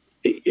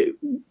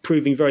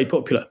proving very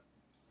popular.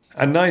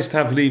 And nice to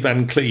have Lee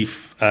Van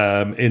Cleef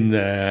in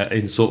there,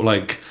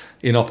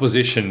 in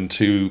opposition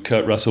to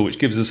Kurt Russell, which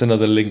gives us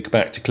another link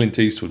back to Clint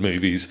Eastwood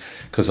movies,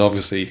 because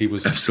obviously he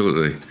was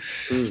absolutely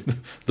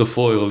the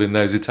foil in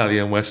those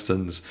Italian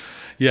westerns.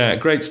 Yeah,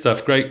 great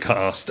stuff, great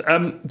cast.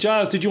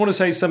 Giles, did you want to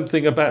say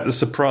something about the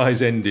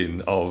surprise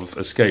ending of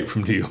Escape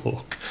from New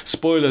York?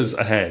 Spoilers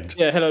ahead.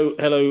 Yeah,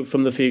 hello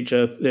from the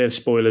future. There's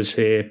spoilers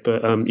here,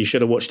 but you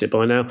should have watched it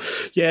by now.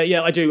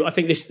 Yeah, I do. I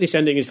think this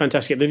ending is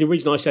fantastic. The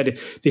reason I said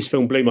this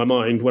film blew my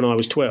mind when I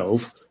was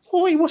 12.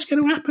 What's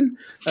going to happen?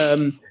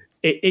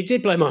 It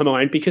did blow my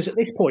mind because at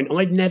this point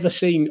I'd never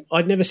seen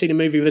a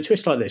movie with a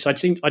twist like this.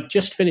 I'd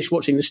just finished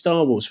watching the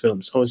Star Wars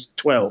films. I was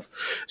 12,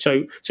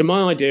 so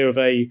my idea of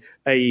a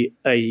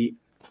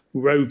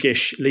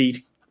roguish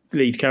lead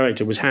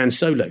character was Han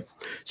Solo.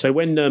 So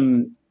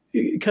when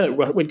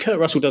Kurt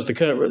Russell does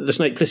the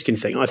Snake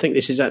Plissken thing, I think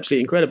this is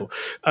absolutely incredible.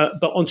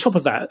 But on top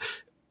of that,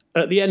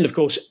 at the end, of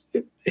course,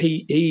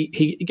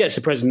 he gets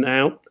the president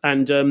out,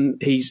 and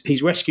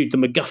he's rescued the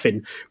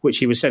MacGuffin, which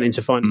he was sent in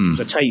to find, which was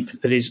a tape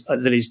that is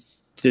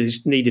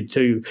needed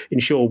to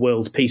ensure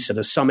world peace at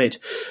a summit.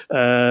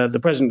 The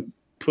president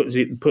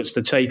puts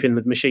the tape in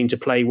the machine to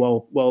play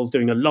while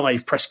doing a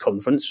live press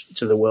conference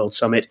to the World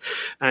Summit,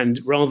 and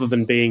rather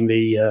than being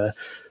the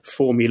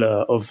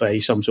formula of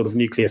some sort of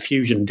nuclear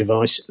fusion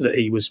device that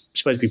he was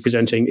supposed to be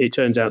presenting, it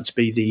turns out to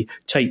be the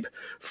tape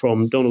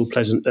from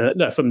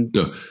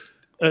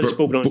Ernest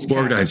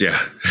Borgnine's yeah.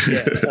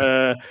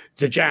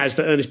 The jazz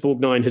that Ernest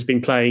Borgnine has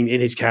been playing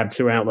in his cab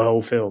throughout the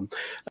whole film.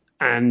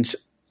 And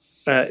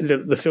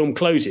the film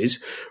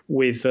closes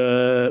with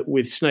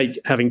Snake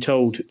having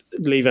told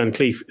Lee Van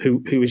Cleef,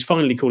 who is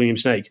finally calling him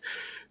Snake,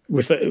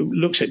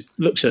 looks at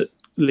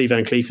Lee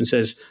Van Cleef and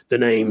says, "The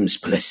name's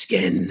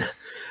Plissken."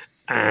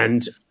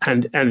 And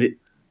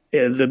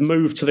the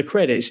move to the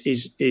credits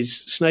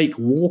is Snake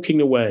walking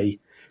away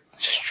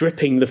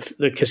stripping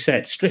the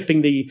cassette,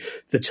 stripping the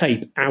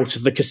tape out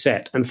of the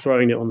cassette and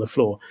throwing it on the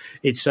floor.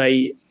 It's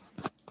a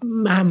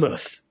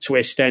mammoth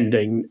twist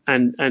ending,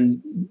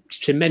 and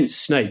cements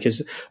Snake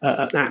as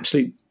an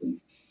absolute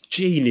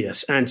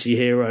genius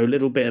anti-hero, a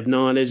little bit of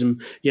nihilism,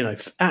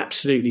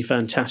 absolutely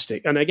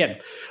fantastic. And again,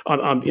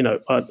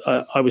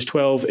 I was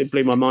 12, it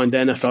blew my mind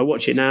then. If I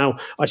watch it now,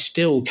 I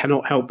still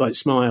cannot help but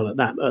smile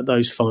at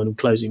those final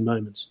closing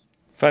moments.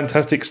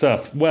 Fantastic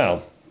stuff.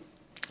 Well,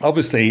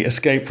 obviously,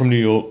 Escape from New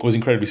York was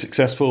incredibly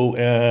successful,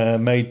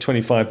 made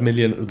 $25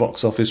 million at the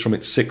box office from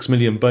its $6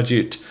 million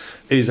budget,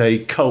 is a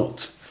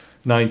cult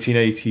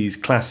 1980s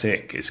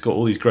classic. It's got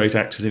all these great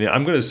actors in it.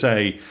 I'm going to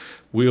say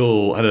we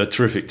all had a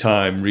terrific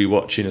time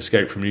rewatching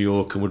Escape from New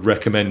York and would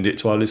recommend it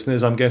to our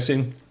listeners, I'm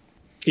guessing.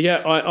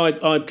 Yeah,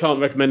 I can't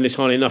recommend this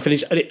highly enough.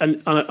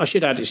 And I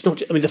should add, it's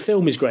not. I mean, the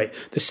film is great.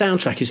 The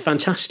soundtrack is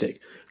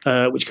fantastic,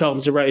 which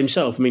Carpenter wrote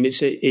himself. I mean,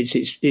 it's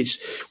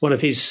one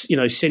of his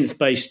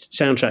synth-based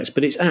soundtracks,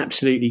 but it's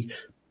absolutely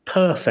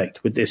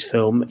perfect with this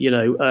film.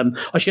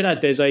 I should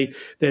add, there's a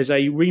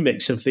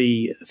remix of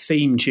the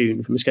theme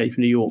tune from Escape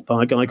from New York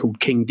by a guy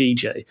called King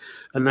DJ,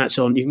 and that's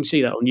on. You can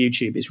see that on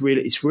YouTube.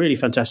 It's really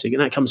fantastic,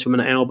 and that comes from an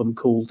album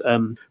called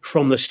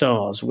From the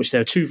Stars, which there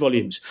are 2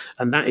 volumes,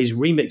 and that is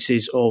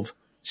remixes of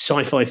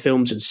sci-fi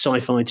films and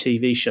sci-fi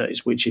TV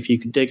shows, which if you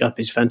can dig up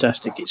is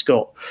fantastic. It's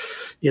got,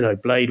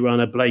 Blade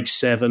Runner, Blade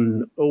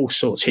 7, all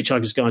sorts,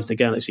 Hitchhiker's Guide to the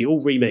Galaxy,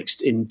 all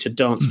remixed into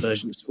dance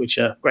versions, which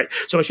are great.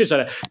 So I should say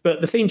that.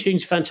 But the theme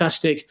tune's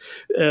fantastic.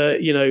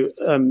 Every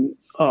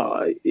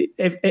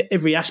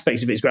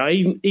aspect of it is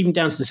great. Even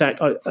down to the sound.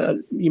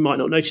 You might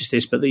not notice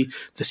this, but the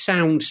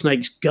sound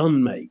Snake's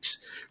gun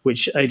makes,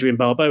 which Adrian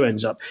Barbeau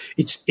ends up,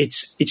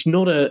 it's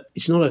not a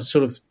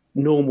sort of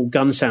normal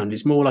gun sound.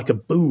 It's more like a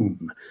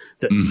boom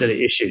that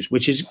it issues,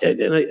 which is,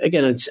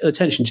 again,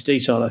 attention to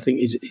detail, I think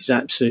is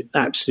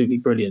absolutely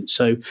brilliant.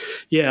 So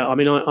yeah, I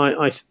mean,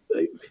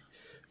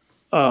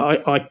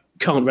 I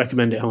can't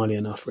recommend it highly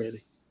enough,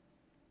 really.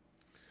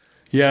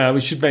 Yeah,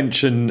 we should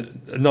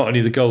mention not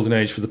only the golden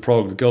age for the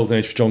prog, the golden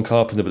age for John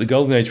Carpenter, but the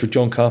golden age for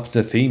John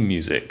Carpenter theme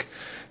music.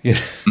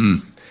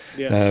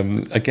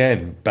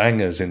 Again,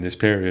 bangers in this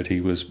period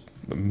he was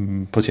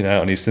putting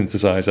out on his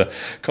synthesizer.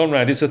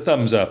 Conrad, it's a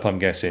thumbs up, I'm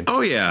guessing.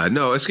 Oh yeah,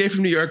 no, Escape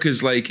from New York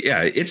is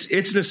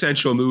it's an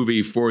essential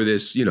movie for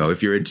this.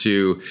 If you're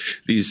into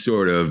these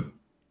sort of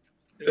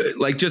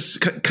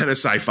just kind of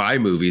sci-fi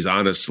movies,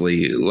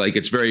 honestly,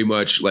 it's very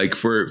much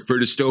for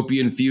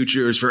dystopian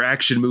futures, for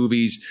action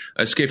movies.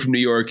 Escape from New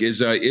York is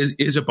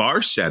a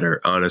bar setter.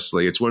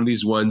 Honestly, it's one of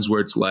these ones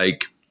where it's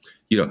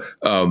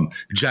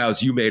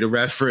Giles, you made a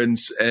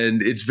reference,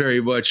 and it's very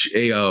much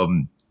a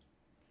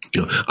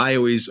I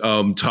always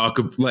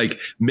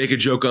make a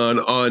joke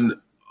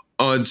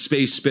on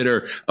Space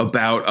Spinner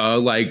about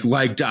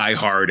Die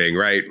Harding,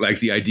 right? Like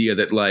the idea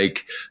that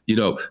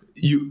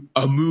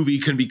a movie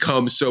can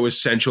become so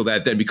essential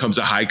that then becomes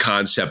a high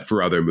concept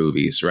for other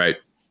movies, right?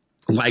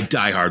 Like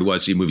Die Hard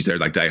was. See movies there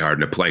like Die Hard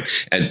in a plane,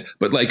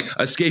 but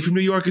Escape from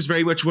New York is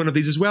very much one of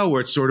these as well,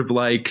 where it's sort of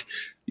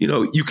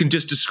you can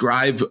just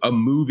describe a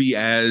movie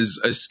as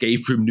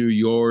Escape from New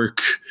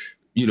York,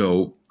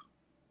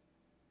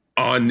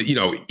 on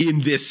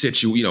in this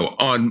situation,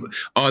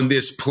 on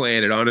this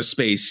planet, on a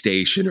space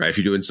station, right? If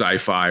you're doing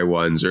sci-fi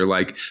ones, or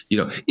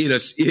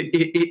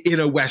in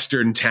a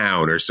Western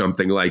town or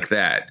something like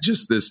that.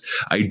 Just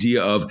this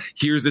idea of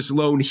here's this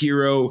lone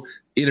hero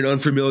in an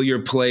unfamiliar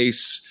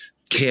place.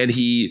 Can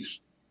he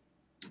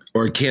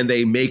or can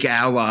they make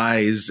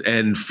allies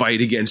and fight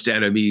against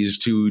enemies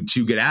to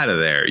get out of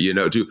there,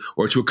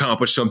 to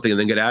accomplish something and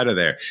then get out of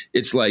there?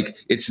 It's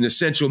it's an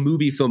essential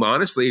movie film.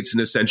 Honestly, it's an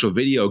essential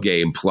video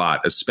game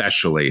plot,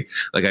 especially.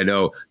 I don't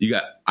know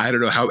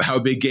how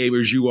big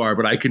gamers you are,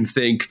 but I can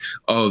think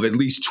of at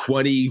least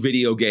 20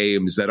 video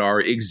games that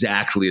are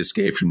exactly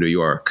Escape from New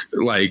York.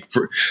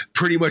 For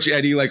pretty much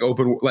any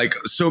open,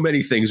 so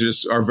many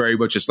things are very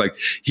much just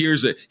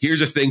here's a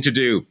thing to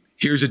do.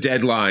 Here's a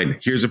deadline.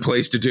 Here's a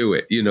place to do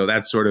it.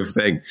 That sort of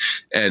thing.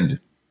 And,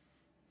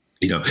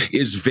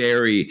 is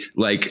very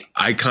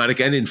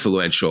iconic and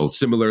influential.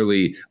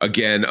 Similarly,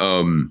 again,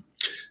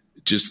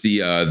 just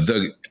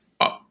the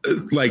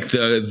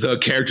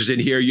characters in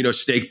here,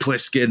 Snake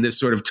Plissken, this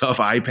sort of tough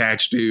eye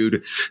patch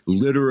dude,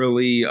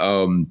 literally,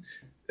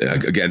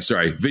 again,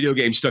 sorry, video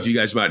game stuff you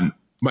guys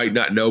might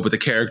not know, but the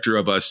character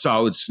of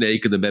Solid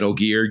Snake in the Metal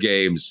Gear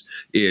games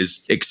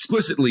is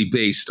explicitly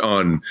based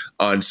on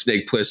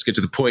Snake Plissken, to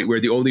the point where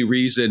the only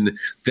reason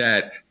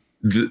that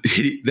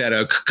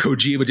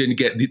Kojima didn't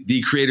get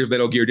the creator of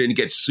Metal Gear didn't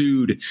get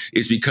sued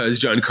is because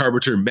John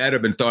Carpenter met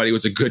him and thought he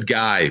was a good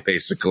guy.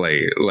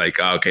 Basically,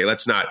 okay,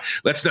 let's not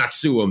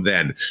sue him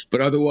then.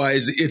 But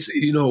otherwise, it's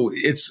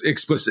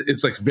explicit.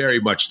 It's very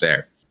much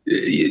there.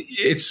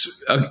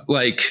 It's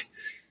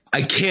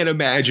I can't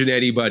imagine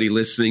anybody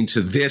listening to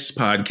this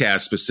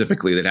podcast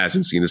specifically that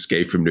hasn't seen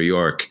Escape from New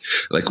York.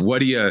 Like,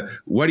 what are you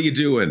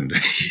doing?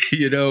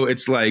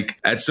 It's like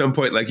at some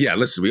point, like, yeah,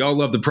 listen, we all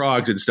love the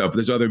progs and stuff, but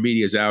there's other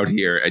medias out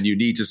here, and you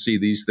need to see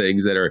these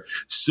things that are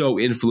so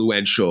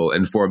influential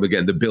and form,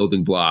 again, the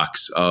building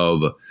blocks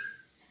of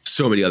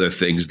so many other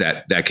things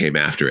that came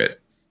after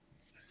it.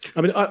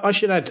 I mean, I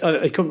should add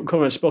a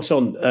comment spot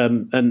on,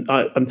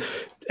 and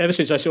ever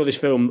since I saw this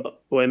film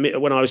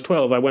when I was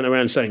 12, I went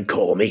around saying,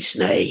 "Call me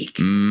Snake."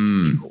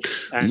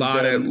 A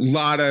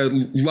lot of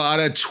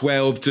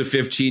 12 to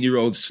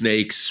 15-year-old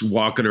snakes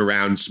walking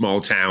around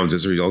small towns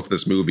as a result of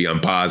this movie. I'm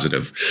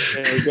positive.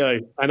 There we go.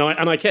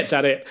 And I kept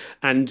at it,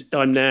 and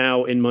I'm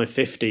now in my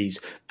 50s,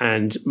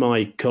 and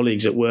my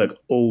colleagues at work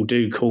all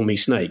do call me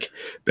Snake.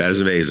 That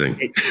is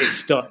amazing.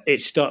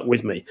 It stuck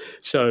with me.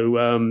 So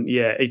I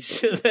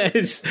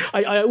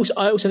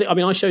also think, I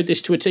mean, I showed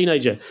this to a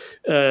teenager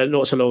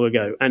not so long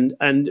ago,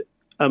 and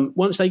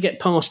once they get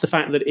past the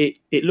fact that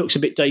it looks a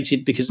bit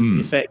dated because of the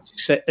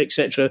effects,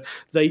 etc.,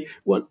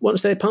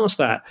 once they're past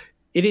that,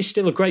 it is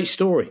still a great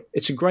story.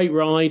 It's a great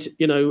ride,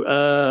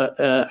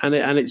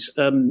 and it's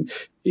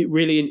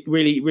really,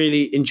 really,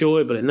 really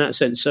enjoyable in that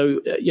sense.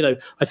 So,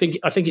 I think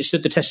it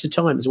stood the test of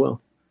time as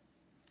well.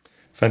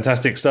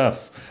 Fantastic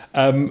stuff.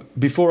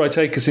 Before I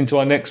take us into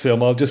our next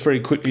film, I'll just very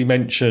quickly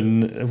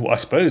mention, I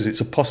suppose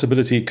it's a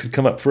possibility it could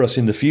come up for us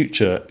in the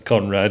future,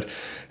 Conrad.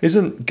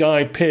 Isn't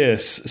Guy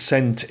Pearce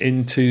sent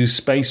into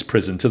space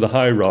prison to the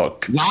High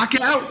Rock?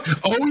 Lockout?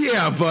 Oh,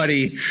 yeah,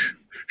 buddy.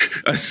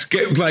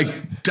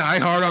 Like Die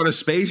Hard on a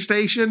space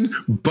station,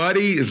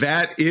 buddy.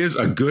 That is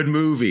a good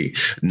movie.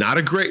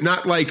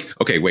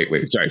 Okay,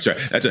 wait. Sorry.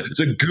 It's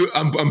a good.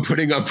 I'm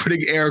putting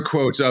air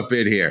quotes up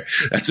in here.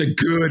 That's a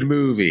good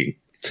movie.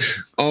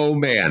 Oh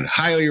man,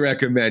 highly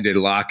recommended.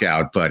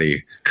 Lockout,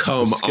 buddy.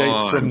 Come Escape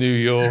on. from New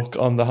York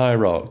on the High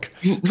Rock.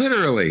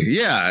 Literally,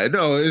 yeah.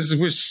 No,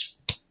 we're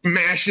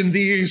smashing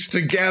these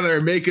together,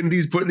 putting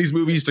these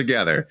movies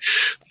together.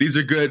 These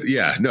are good.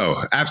 Yeah,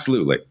 no,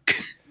 absolutely.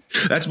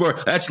 That's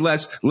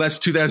less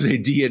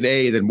 2008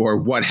 DNA than more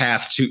what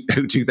half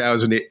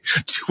 2000 AD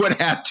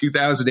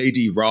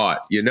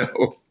rot,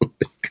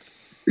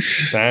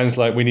 Sounds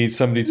like we need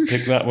somebody to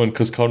pick that one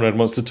because Conrad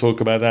wants to talk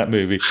about that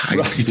movie. I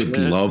would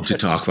love to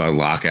talk about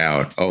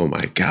Lockout. Oh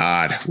my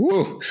God.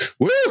 Woo.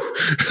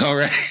 All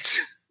right.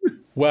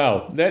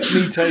 Well, let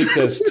me take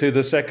us to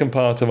the second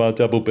part of our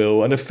double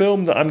bill, and a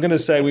film that I'm going to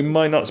say we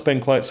might not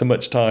spend quite so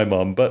much time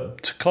on,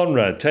 but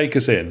Conrad, take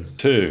us in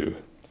to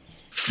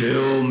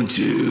Film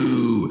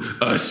 2,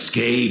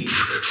 Escape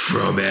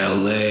from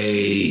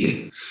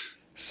LA.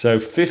 So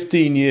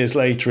 15 years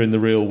later in the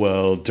real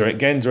world,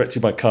 again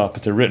directed by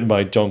Carpenter, written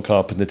by John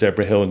Carpenter,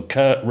 Deborah Hill, and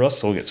Kurt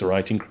Russell gets a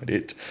writing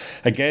credit.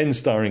 Again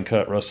starring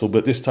Kurt Russell,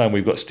 but this time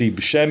we've got Steve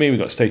Buscemi, we've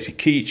got Stacy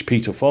Keach,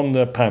 Peter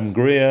Fonda, Pam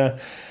Grier.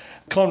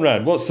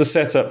 Conrad, what's the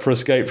setup for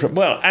Escape from...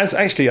 Well, as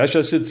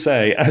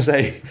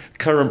a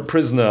current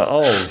prisoner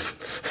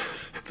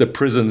of the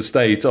prison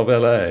state of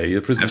LA,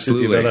 the prison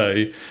city of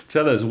LA,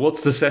 tell us,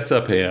 what's the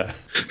setup here?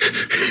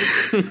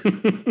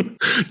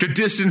 The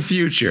distant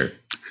future.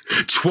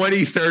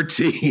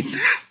 2013.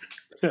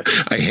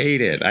 I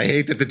hate it. I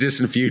hate that the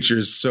distant future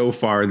is so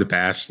far in the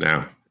past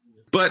now.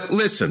 But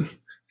listen,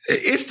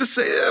 it's the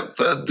same.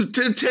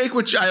 To take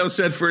what Giles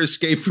said for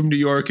Escape from New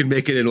York and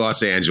make it in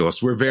Los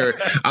Angeles. That's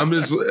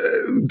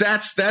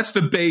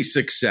the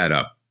basic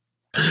setup.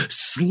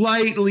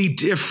 Slightly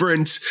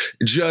different,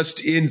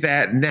 just in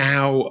that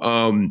now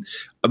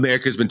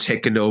America's been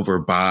taken over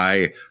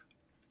by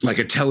like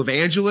a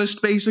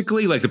televangelist,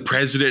 basically. Like the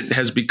president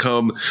has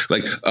become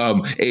like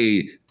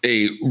a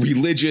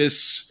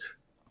religious,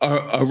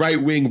 a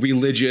right-wing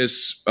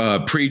religious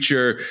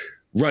preacher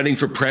running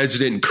for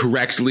president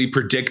correctly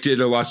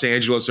predicted a Los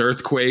Angeles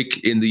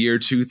earthquake in the year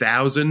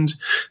 2000,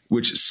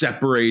 which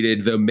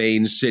separated the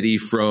main city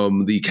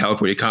from the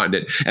California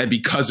continent. And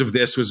because of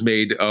this was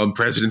made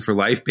president for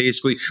life,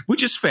 basically,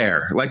 which is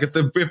fair. Like if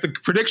the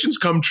predictions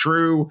come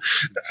true,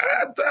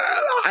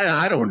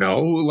 I don't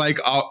know. Like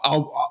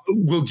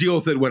we'll deal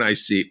with it when we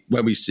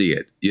see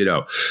it,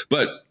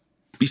 But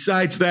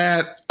besides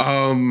that,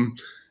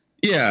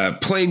 yeah,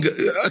 plane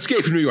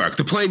Escape from New York.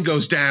 The plane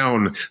goes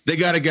down. They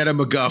got to get a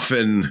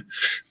MacGuffin.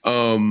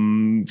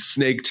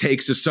 Snake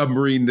takes a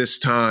submarine this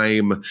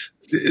time.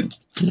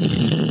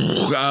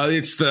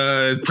 It's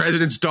the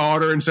president's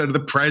daughter instead of the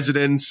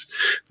president.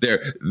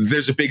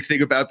 There's a big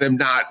thing about them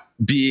not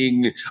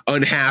being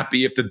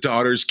unhappy if the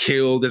daughter's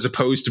killed as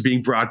opposed to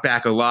being brought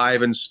back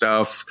alive and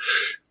stuff.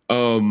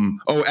 And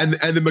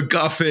the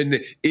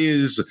MacGuffin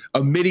is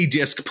a mini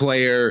disc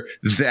player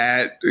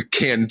that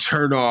can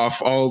turn off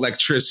all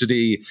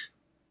electricity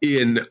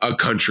in a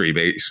country,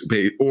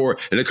 or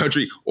in a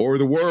country or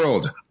the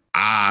world.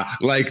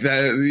 Like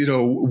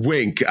that,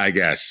 wink, I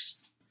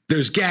guess.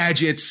 There's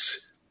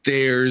gadgets.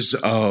 There's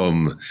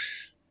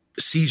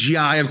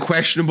CGI of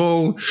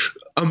questionable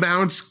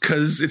amounts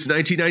because it's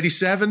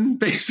 1997,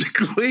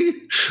 basically.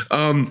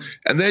 And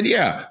then,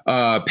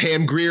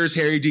 Pam Grier's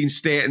Harry Dean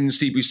Stanton,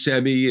 Steve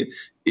Buscemi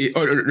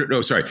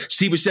Sorry.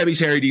 Steve Buscemi's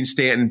Harry Dean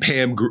Stanton,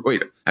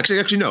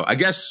 actually, no. I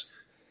guess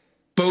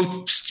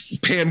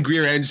both Pam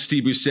Grier and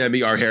Steve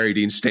Buscemi are Harry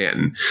Dean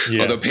Stanton.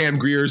 Yeah. Although Pam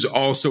Grier is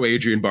also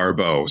Adrienne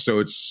Barbeau. So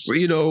it's,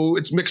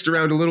 it's mixed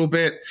around a little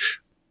bit.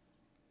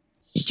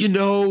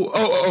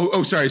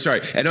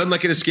 Sorry. And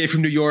unlike in Escape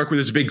from New York, where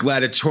there's a big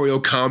gladiatorial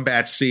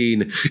combat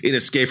scene, in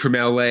Escape from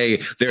LA,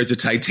 there's a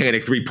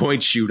Titanic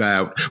 3-point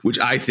shootout, which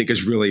I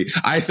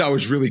thought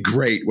was really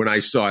great when I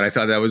saw it. I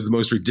thought that was the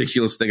most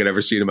ridiculous thing I'd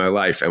ever seen in my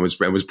life, and was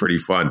pretty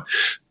fun.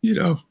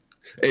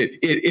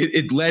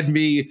 It led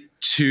me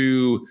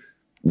to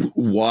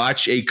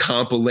watch a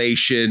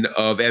compilation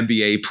of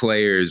NBA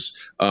players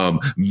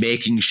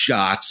making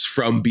shots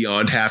from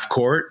beyond half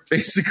court,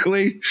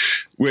 basically,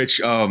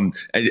 which and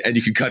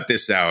you can cut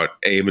this out,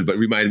 Eamon, but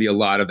reminded me a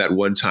lot of that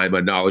one time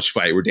on Knowledge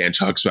Fight where Dan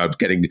talks about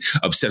getting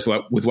obsessed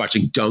with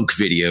watching dunk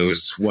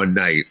videos one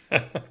night.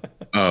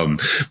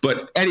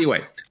 But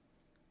anyway,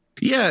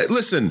 yeah,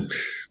 listen,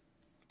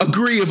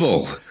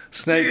 agreeable.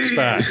 Snake's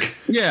back.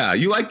 Yeah,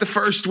 you like the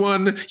first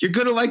one, you're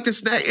gonna like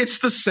this next. It's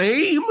the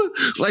same.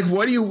 Like,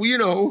 what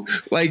do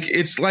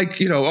it's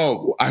like,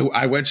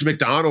 I went to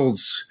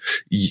McDonald's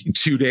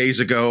 2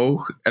 days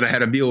ago and I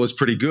had a meal that was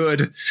pretty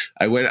good.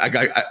 I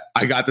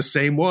got the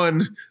same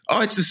one. Oh,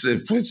 it's the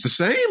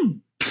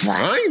same.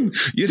 Fine.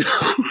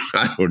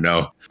 I don't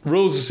know.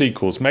 Rules of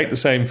sequels: make the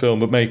same film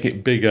but make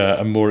it bigger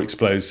and more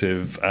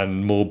explosive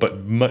and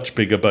but much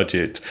bigger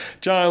budget.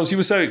 Giles, you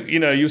are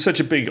such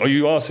a big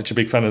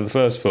fan of the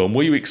first film.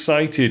 Were you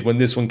excited when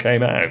this one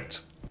came out?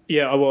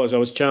 Yeah, I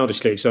was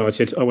childishly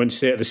excited. I went to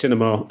see it at the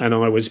cinema, and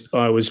I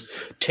was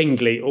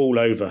tingly all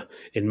over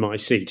in my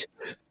seat,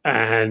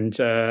 and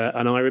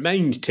I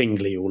remained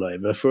tingly all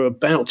over for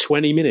about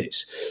 20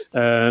 minutes.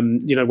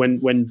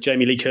 When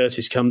Jamie Lee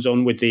Curtis comes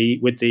on with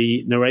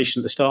the narration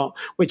at the start,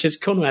 which, as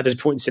Conrad has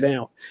pointed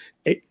out,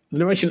 the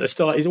narration at the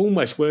start is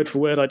almost word for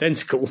word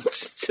identical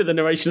to the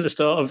narration at the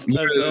start of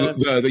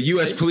the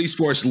U.S. police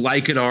force,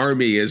 like an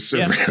army,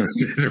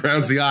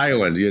 surrounds the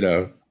island.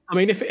 I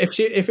mean, if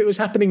it was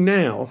happening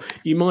now,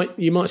 you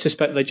might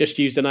suspect they just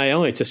used an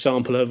AI to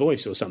sample her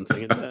voice or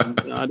something.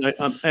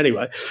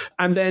 Anyway,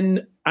 and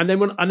then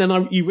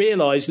you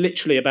realise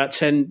literally about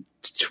 10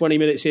 to 20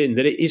 minutes in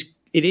that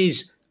it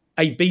is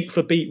a beat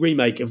for beat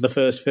remake of the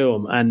first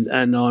film,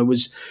 and I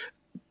was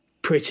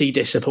pretty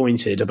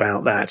disappointed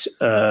about that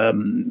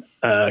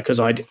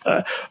because I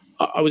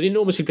was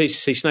enormously pleased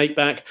to see Snake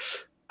back.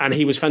 And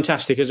he was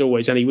fantastic as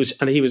always, and he was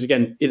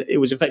again.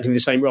 It was effectively the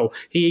same role.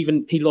 He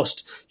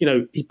lost,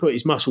 he put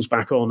his muscles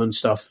back on and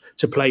stuff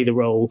to play the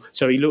role,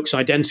 so he looks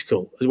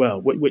identical as well.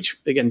 Which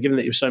again, given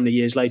that it was so many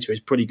years later, is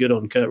pretty good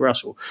on Kurt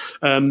Russell.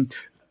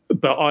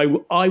 But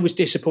I was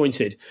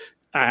disappointed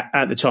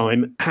at the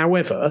time.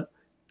 However,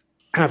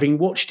 having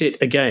watched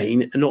it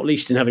again, and not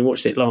least in having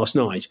watched it last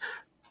night,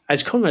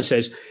 as Conrad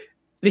says,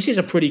 this is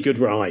a pretty good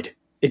ride.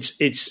 It's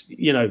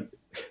Yeah.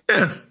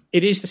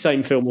 It is the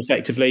same film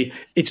effectively.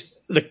 It's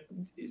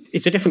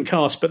a different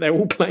cast, but they're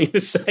all playing the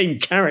same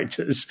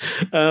characters.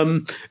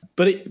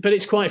 But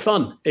it's quite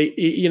fun.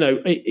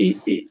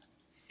 It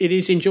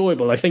is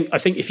enjoyable. I think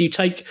if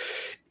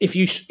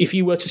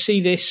you were to see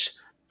this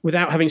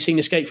without having seen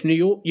Escape from New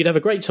York, you'd have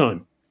a great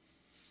time.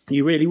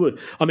 You really would.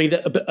 I mean,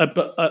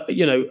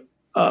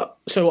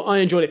 so I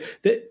enjoyed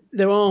it.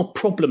 There are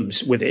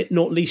problems with it,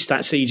 not least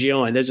that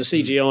CGI. There's a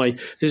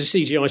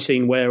CGI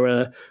scene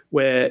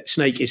where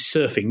Snake is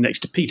surfing next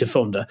to Peter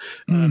Fonda,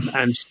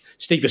 and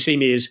Steve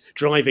Buscemi is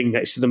driving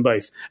next to them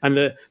both. And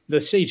the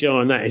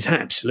CGI on that is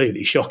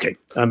absolutely shocking.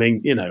 I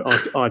mean,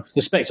 I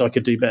suspect I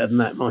could do better than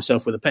that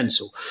myself with a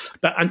pencil.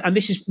 But and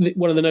this is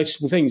one of the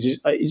noticeable things.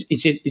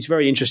 It's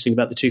very interesting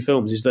about the two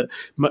films is that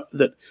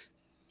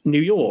New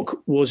York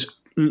was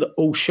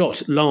all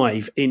shot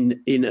live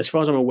in as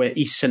far as I'm aware,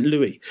 East St.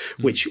 Louis,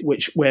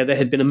 where there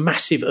had been a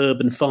massive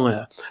urban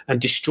fire and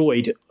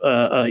destroyed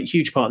a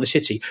huge part of the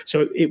city.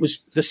 So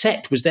the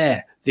set was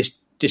there.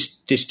 This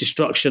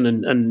destruction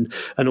and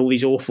all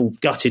these awful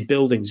gutted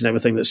buildings and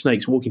everything that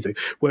Snake's walking through.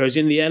 Whereas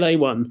in the LA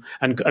one,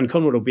 and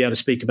Conrad will be able to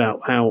speak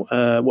about how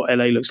what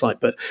LA looks like,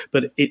 but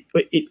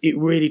it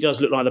really does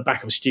look like the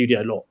back of a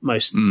studio lot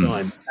most of the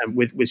time,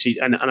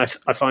 and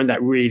I find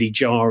that really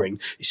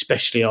jarring,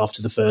 especially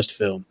after the first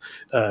film,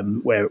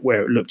 where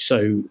it looked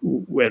so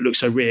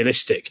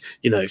realistic,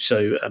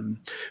 So,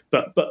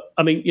 but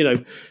I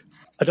mean,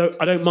 I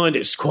don't mind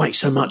it quite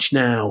so much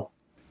now.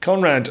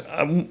 Conrad,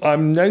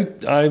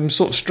 I'm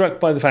sort of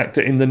struck by the fact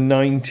that in the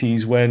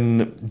 90s,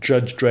 when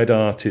Judge Dredd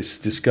artists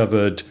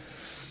discovered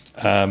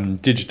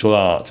digital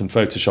art and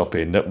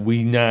photoshopping, that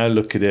we now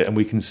look at it and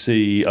we can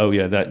see,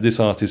 that this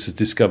artist has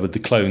discovered the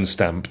clone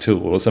stamp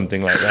tool or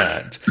something like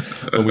that.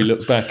 When we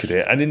look back at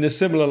it, and in a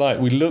similar light,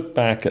 we look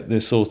back at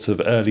this sort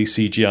of early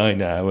CGI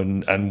now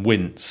and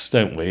wince,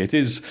 don't we? It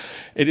is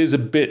a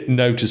bit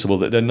noticeable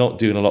that they're not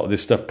doing a lot of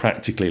this stuff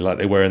practically like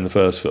they were in the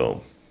first film.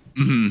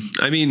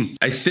 Mm-hmm. I mean,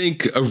 I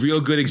think a real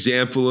good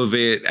example of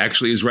it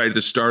actually is right at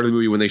the start of the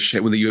movie when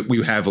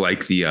you have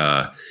like the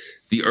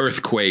the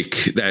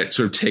earthquake that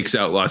sort of takes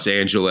out Los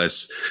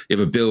Angeles. You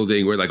have a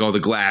building where like all the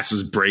glass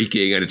is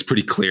breaking, and it's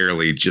pretty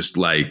clearly just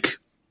like,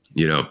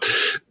 you know,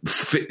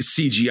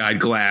 CGI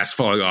glass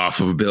falling off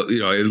of a building.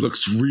 You know, it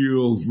looks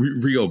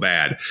real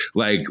bad.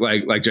 Like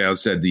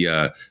Giles said,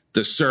 the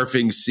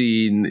surfing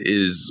scene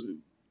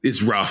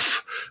is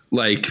rough.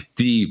 Like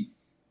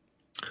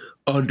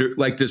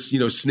this, you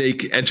know,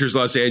 Snake enters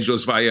Los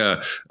Angeles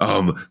via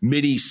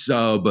mini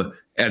sub,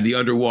 and the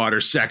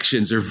underwater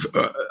sections are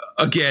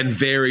again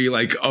very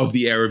like of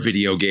the era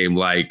video game,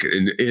 like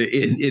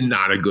in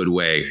not a good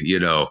way, you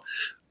know.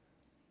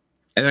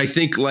 And I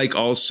think like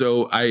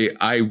also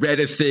I read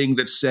a thing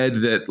that said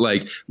that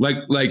like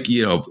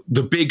you know,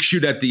 the big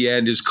shoot at the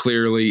end is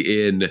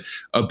clearly in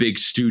a big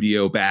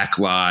studio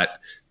backlot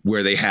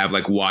where they have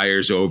like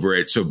wires over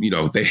it. So, you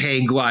know, they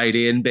hang glide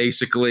in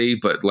basically,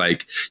 but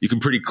like you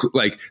can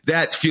like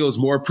that feels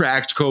more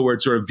practical, where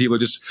it's sort of people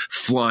just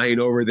flying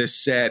over this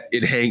set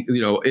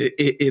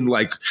in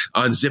like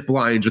on zip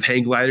lines with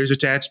hang gliders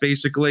attached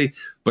basically.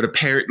 But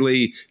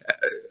apparently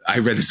I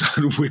read this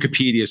on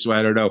Wikipedia, so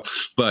I don't know,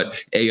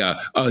 but a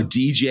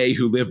DJ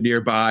who lived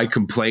nearby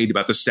complained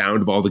about the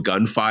sound of all the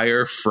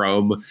gunfire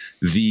from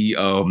the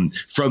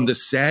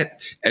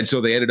set. And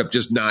so they ended up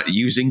just not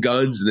using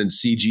guns and then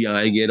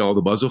CGIing in all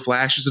the muzzle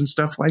flashes and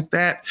stuff like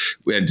that,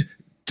 and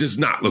does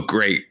not look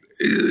great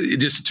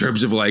just in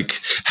terms of like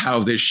how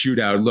this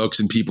shootout looks,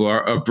 and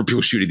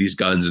people shooting these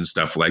guns and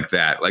stuff like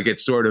that. Like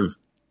it's sort of,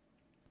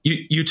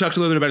 you talked a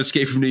little bit about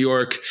Escape from New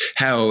York,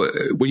 how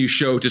when you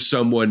show it to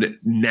someone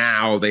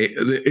now,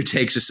 it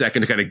takes a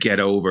second to kind of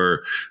get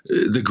over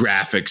the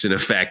graphics and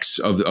effects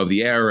of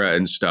the era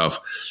and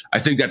stuff. I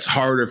think that's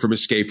harder from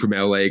Escape from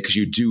LA, because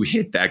you do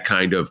hit that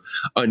kind of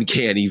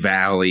uncanny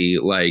valley,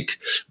 like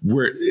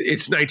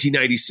it's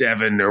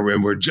 1997 or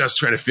when we're just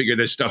trying to figure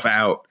this stuff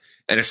out,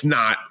 and it's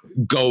not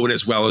going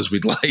as well as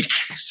we'd like,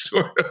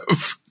 sort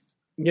of.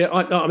 Yeah,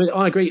 I mean,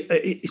 I agree.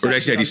 Or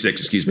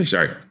 1996, excuse me.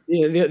 Sorry.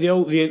 Yeah,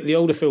 the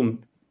older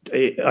film,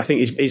 I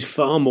think, is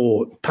far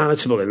more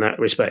palatable in that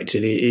respect.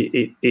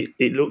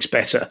 It looks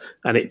better,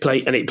 and it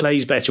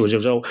plays better as a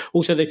result.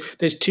 Also,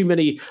 there's too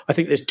many. I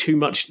think there's too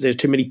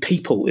many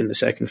people in the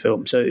second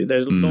film, so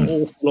there's an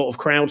awful lot of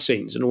crowd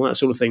scenes and all that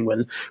sort of thing.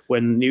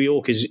 When New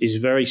York is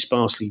very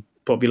sparsely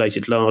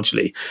populated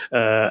largely,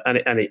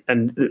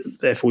 and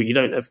therefore you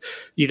don't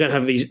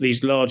have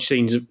these large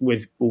scenes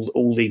with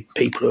all the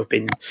people who have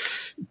been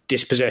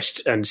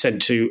dispossessed and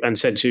sent to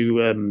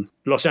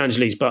Los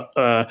Angeles, but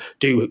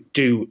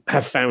do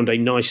have found a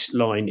nice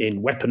line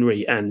in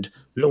weaponry and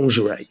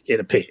lingerie, it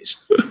appears.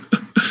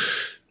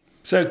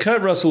 So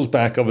Kurt Russell's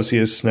back, obviously,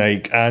 as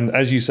Snake, and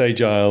as you say,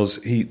 Giles,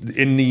 he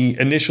in the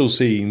initial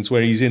scenes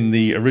where he's in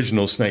the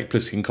original Snake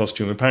Plissken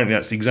costume, apparently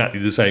that's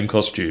exactly the same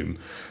costume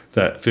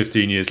that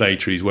 15 years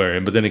later he's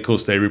wearing. But then, of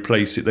course, they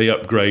replace it, they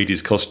upgrade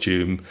his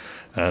costume,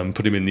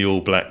 put him in the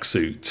all-black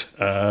suit.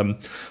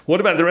 What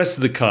about the rest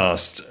of the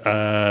cast?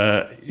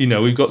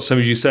 We've got some,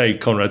 as you say,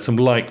 Conrad, some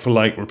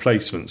like-for-like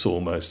replacements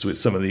almost, with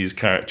some of these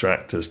character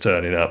actors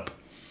turning up.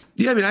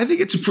 Yeah, I mean, I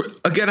think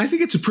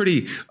it's a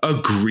pretty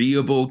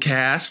agreeable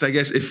cast. I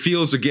guess it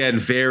feels, again,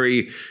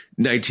 very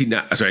I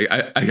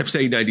kept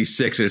saying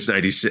 96 and it's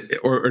 96,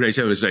 or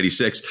 97 it's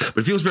 96, but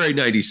it feels very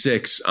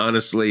 96,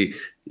 honestly.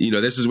 You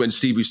know, this is when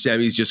Steve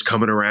Buscemi's just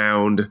coming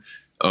around,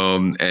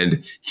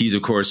 and he's,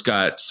 of course,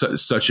 got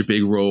such a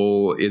big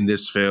role in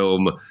this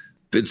film.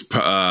 It's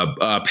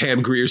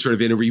Pam Grier sort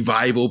of in a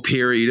revival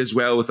period as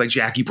well, with like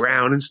Jackie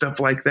Brown and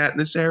stuff like that in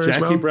this era as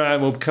well. Jackie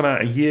Brown will come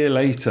out a year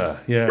later.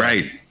 Yeah.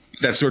 Right.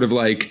 That's sort of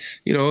like,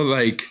 you know,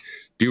 like,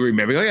 do you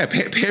remember? Oh, yeah,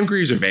 Pam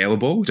Grier's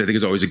available, which I think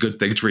is always a good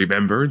thing to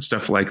remember and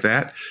stuff like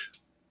that.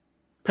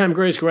 Pam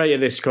Grier's great at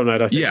this,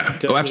 Conrad, I think. Yeah,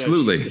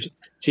 absolutely.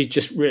 She's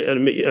just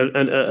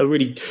a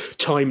really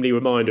timely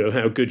reminder of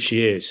how good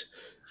she is.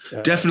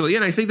 Definitely.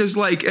 And I think there's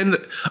and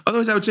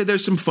otherwise I would say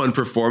there's some fun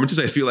performances.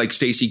 I feel like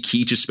Stacy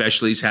Keach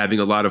especially is having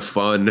a lot of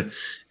fun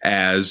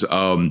as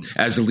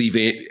the Lee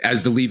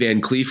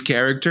Van Cleef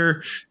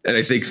character. And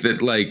I think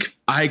that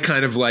I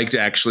kind of liked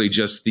actually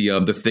just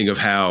the thing of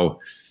how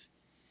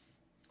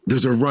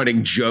there's a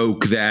running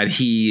joke that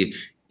he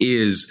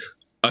is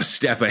a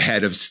step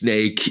ahead of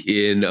Snake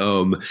in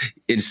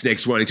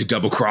Snake's wanting to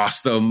double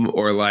cross them,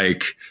 or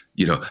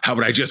how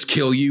would I just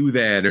kill you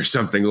then, or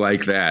something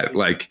like that.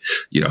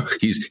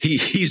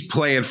 He's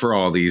playing for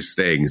all these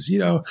things,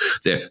 they're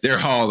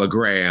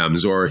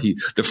holograms, or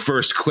the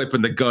first clip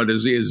in the gun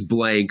is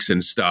blanks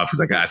and stuff. He's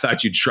like, I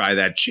thought you'd try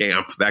that,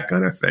 champ, that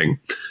kind of thing.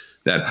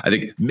 That I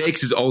think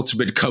makes his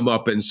ultimate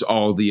comeuppance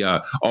all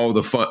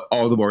the fun,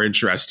 all the more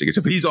interesting.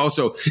 He's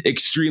also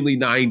extremely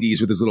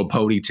 90s with his little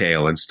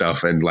ponytail and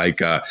stuff, and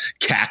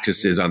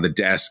cactuses on the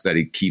desk that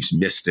he keeps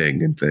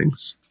misting and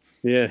things.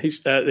 Yeah,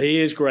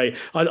 he is great.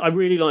 I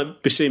really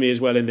like Buscemi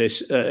as well in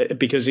this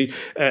because he,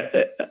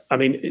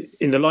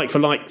 in the like for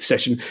like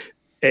session,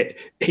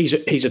 he's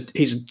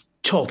a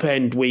top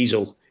end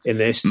weasel. in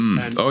this.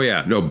 And Oh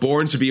yeah, no,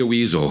 born to be a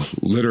weasel,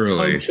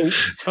 literally.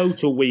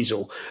 Total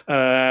weasel,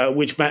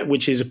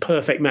 which is a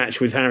perfect match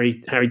with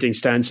Harry Dean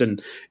Stanton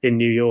in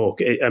New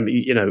York.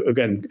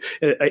 Again,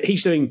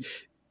 he's doing.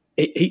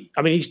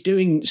 He's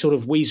doing sort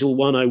of Weasel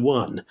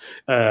 101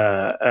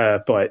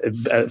 for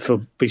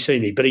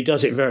Buscemi, but he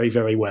does it very,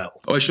 very well.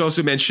 Oh, I should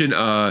also mention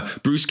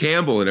Bruce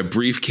Campbell in a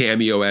brief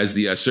cameo as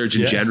the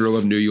Surgeon General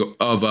of New York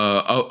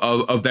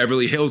of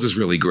Beverly Hills is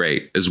really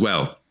great as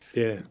well.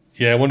 Yeah,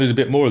 I wanted a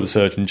bit more of the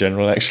Surgeon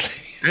General actually.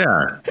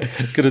 Yeah,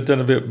 could have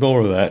done a bit more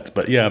of that,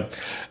 but yeah,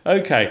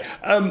 okay.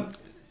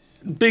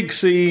 Big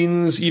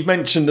scenes. You've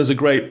mentioned there's a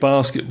great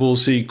basketball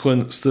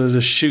sequence. There's a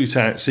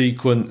shootout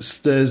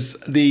sequence.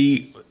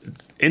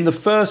 In the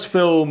first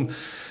film,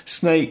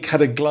 Snake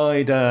had a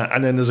glider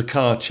and then there's a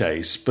car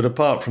chase. But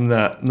apart from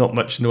that, not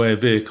much in the way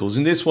of vehicles.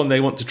 In this one, they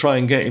want to try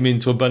and get him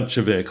into a bunch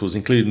of vehicles,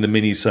 including the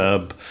mini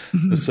sub,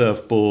 the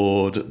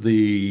surfboard,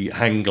 the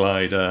hang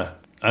glider,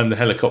 and the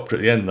helicopter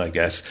at the end, I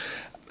guess.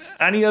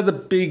 Any other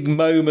big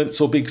moments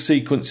or big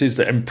sequences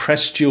that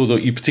impressed you or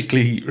that you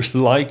particularly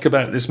like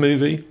about this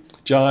movie?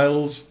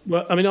 Giles?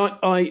 Well, I mean,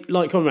 I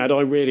like Conrad. I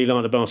really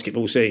like the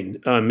basketball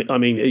scene.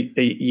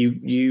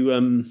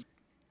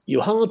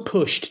 You're hard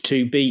pushed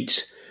to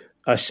beat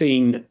a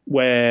scene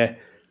where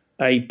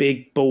a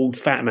big, bald,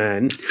 fat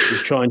man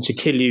is trying to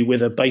kill you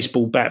with a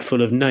baseball bat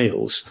full of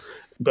nails,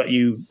 but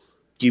you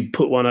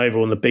put one over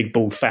on the big,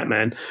 bald, fat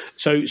man.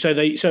 So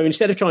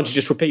instead of trying to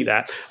just repeat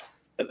that,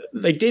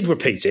 they did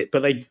repeat it,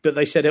 but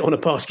they said it on a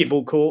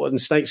basketball court, and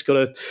Snake's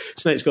got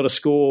to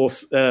score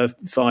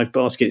 5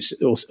 baskets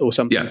or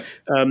something. Yeah.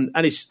 And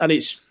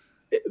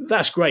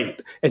that's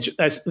great.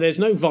 There's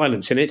no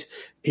violence in it.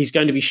 He's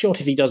going to be shot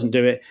if he doesn't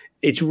do it.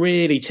 It's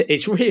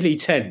really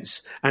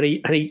tense, and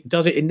he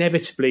does it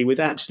inevitably with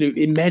absolute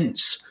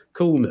immense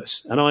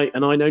coolness. And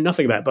I know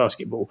nothing about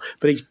basketball,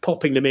 but he's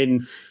popping them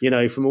in,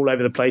 from all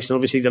over the place. And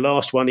obviously, the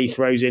last one he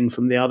throws in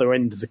from the other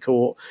end of the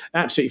court,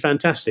 absolutely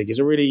fantastic. It's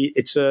a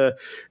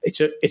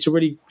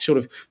really sort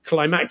of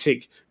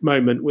climactic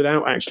moment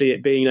without actually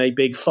it being a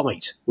big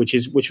fight, which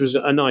was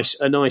a nice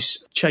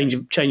change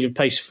of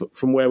pace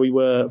from where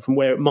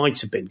it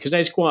might have been, because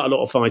there's quite a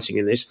lot of fighting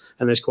in this,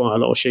 and there's quite a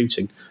lot of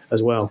shooting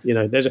as well.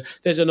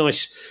 There's a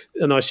nice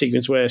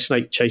sequence where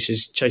Snake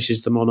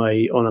chases them on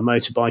a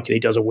motorbike, and he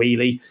does a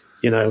wheelie.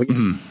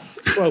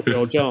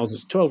 12-year-old Giles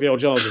is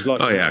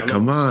like. Oh yeah,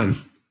 come on.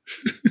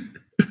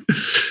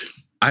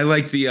 I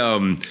like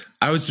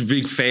I was a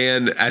big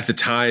fan at the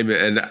time,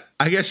 and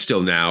I guess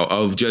still now,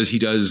 of he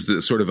does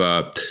the sort of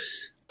a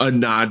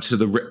nod to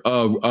the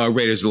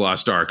Raiders of the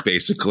Lost Ark,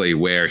 basically,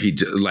 where he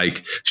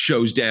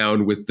shows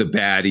down with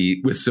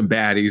some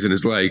baddies, and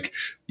is like,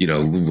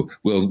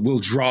 we'll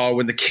draw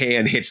when the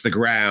can hits the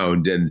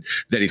ground, and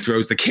then he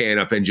throws the can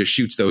up and just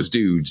shoots those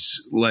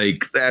dudes.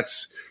 Like,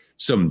 that's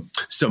some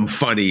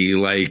funny,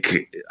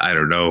 I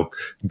don't know,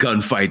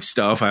 gunfight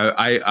stuff.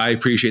 I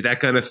appreciate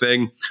that kind of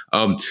thing.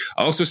 I'll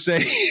also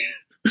say,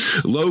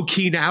 low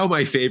key now,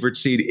 my favorite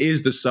scene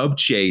is the sub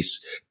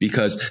chase,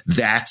 because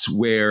that's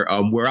where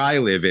I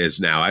live is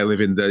now. I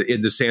live in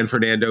the San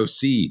Fernando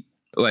Sea.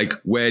 Like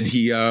when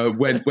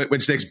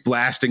when Snake's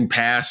blasting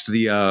past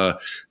the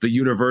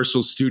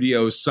Universal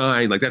Studios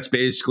sign, that's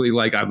basically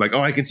I'm like,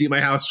 oh, I can see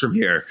my house from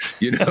here,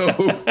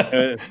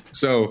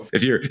 So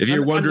if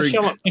you're wondering,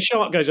 the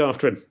shark goes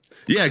after him.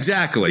 Yeah,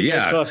 exactly.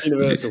 Yeah.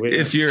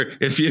 If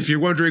you're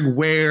wondering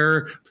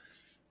where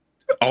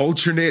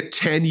alternate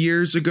 10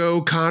 years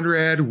ago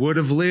Conrad would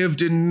have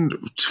lived in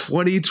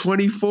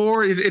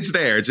 2024, it's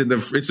there. It's in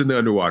the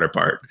underwater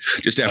part.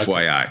 Just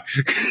FYI.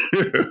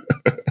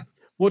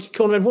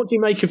 Conrad, what do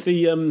you make of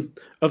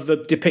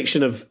the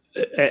depiction of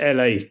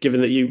LA,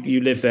 given that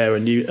you live there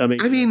and you? I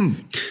mean,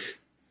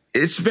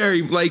 it's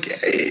very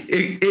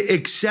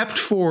except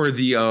for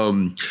the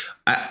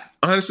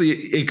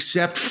honestly,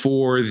 except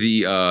for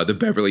the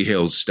Beverly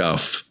Hills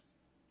stuff.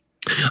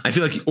 I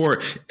feel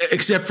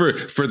except for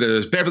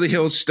the Beverly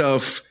Hills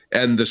stuff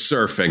and the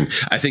surfing,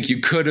 I think you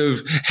could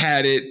have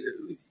had it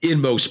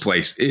in most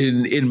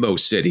in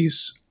most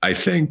cities. I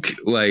think,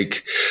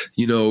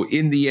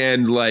 in the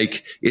end,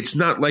 it's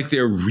not like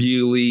they're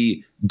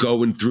really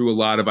going through a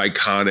lot of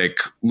iconic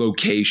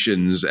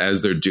locations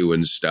as they're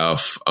doing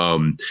stuff.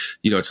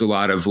 It's a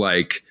lot of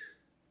a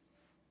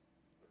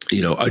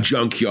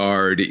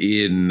junkyard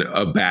in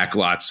a back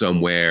lot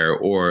somewhere,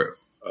 or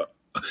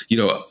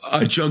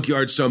a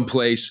junkyard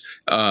someplace,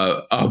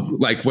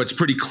 what's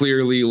pretty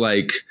clearly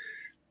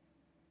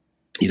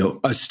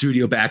a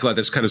studio backlot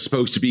that's kind of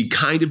supposed to be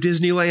kind of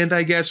Disneyland,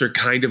 I guess, or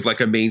kind of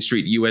like a Main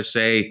Street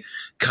USA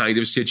kind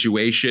of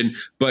situation.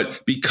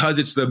 But because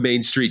it's the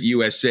Main Street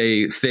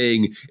USA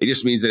thing, it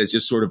just means that it's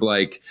just sort of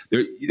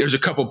there's a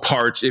couple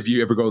parts, if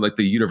you ever go on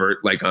the universe,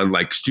 on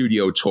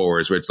studio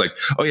tours, where it's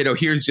oh,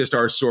 here's just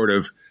our sort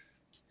of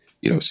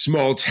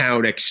small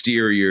town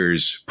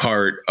exteriors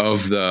part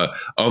of the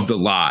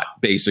lot,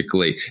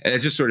 basically, and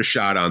it's just sort of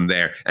shot on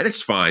there, and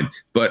it's fine.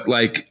 But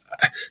like,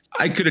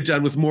 I could have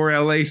done with more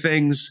LA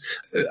things.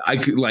 I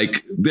could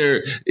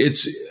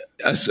it's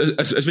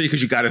especially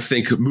because you got to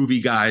think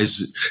movie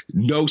guys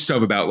know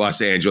stuff about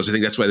Los Angeles. I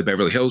think that's why the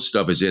Beverly Hills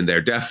stuff is in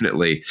there.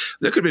 Definitely,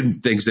 there could have been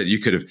things that you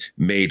could have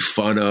made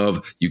fun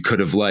of. You could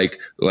have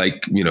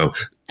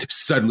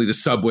suddenly the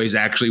subway's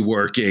actually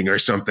working or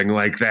something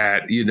like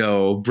that,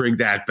 bring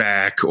that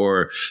back,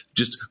 or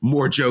just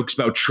more jokes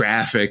about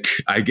traffic,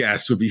 I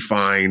guess, would be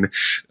fine.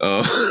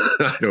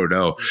 I don't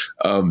know.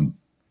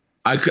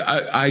 I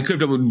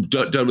could have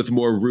done with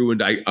more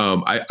ruined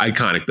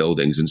iconic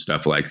buildings and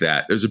stuff like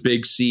that. There's a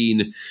big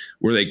scene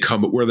where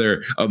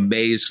they're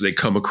amazed because they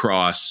come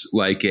across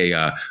like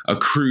a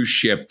cruise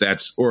ship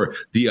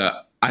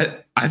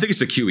I think it's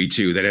the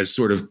QE2 that has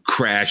sort of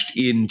crashed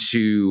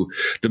into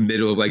the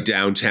middle of like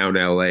downtown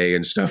LA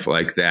and stuff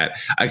like that.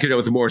 I could have done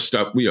with more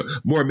stuff,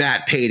 more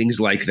matte paintings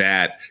like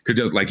that. Could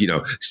have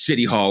done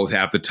City Hall with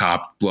half the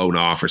top blown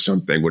off or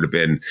something would have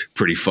been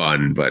pretty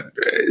fun. But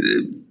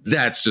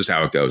that's just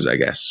how it goes, I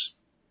guess.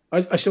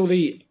 I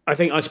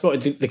think I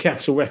spotted the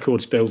Capitol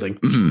Records building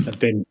had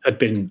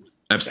been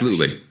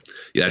absolutely. crashed.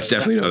 Yeah, that's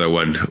definitely another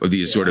one of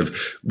these sort of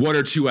one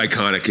or two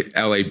iconic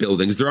LA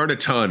buildings. There aren't a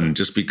ton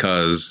just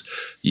because,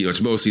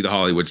 it's mostly the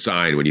Hollywood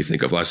sign when you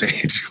think of Los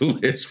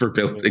Angeles for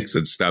buildings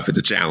and stuff. It's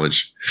a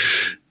challenge.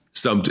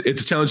 It's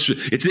a challenge.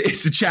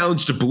 It's a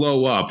challenge to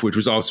blow up, which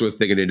was also a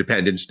thing in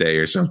Independence Day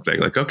or something.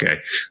 Like, okay,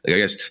 I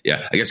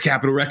guess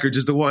Capitol Records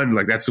is the one.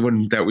 Like, that's the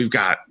one that we've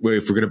got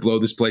if we're going to blow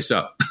this place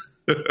up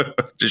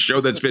to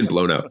show that it's been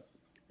blown up.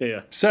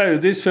 Yeah. So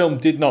this film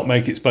did not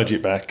make its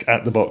budget back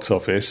at the box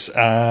office.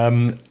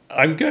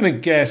 I'm going to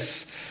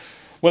guess.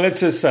 Well,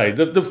 let's just say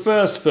the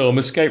first film,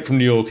 Escape from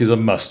New York, is a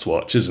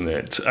must-watch, isn't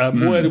it?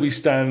 Where do we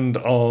stand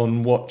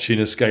on watching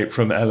Escape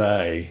from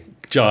LA?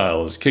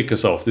 Giles, kick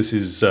us off. This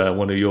is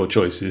one of your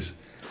choices.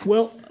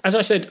 Well, as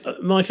I said,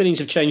 my feelings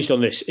have changed on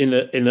this in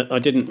that I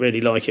didn't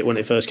really like it when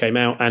it first came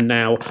out, and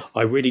now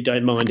I really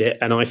don't mind it,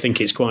 and I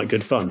think it's quite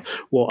good fun.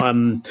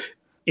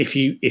 If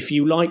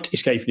you liked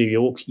Escape from New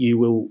York, you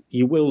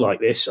will like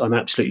this. I'm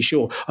absolutely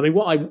sure. I mean,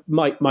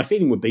 my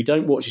feeling would be,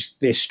 don't watch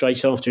this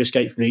straight after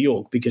Escape from New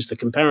York, because the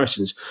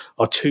comparisons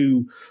are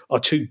too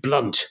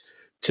blunt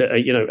to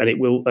and it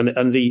will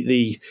and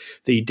the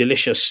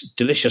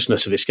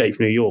deliciousness of Escape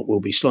from New York will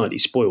be slightly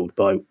spoiled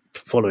by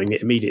following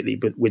it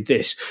immediately with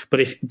this.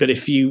 But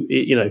if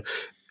you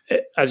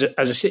as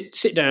a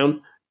sit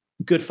down,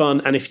 good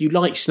fun, and if you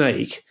like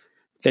Snake,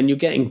 then you're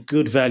getting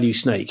good value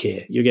Snake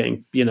here. You're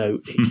getting,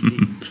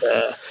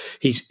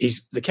 he's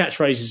the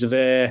catchphrases are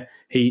there.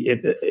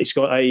 It's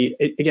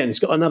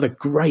got another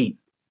great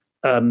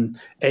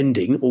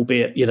ending,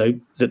 albeit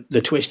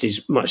the twist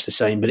is much the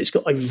same, but it's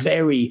got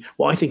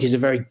what I think is a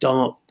very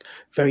dark,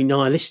 very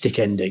nihilistic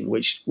ending,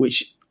 which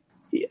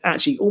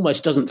actually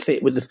almost doesn't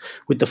fit with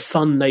the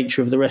fun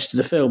nature of the rest of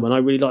the film. And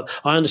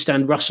I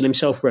understand Russell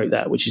himself wrote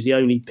that, which is the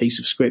only piece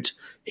of script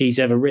he's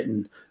ever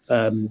written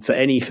for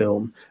any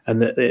film,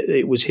 and that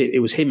it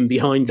was him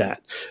behind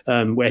that,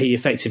 where he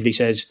effectively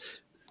says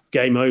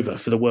game over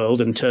for the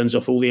world and turns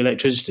off all the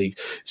electricity.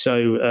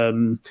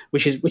 So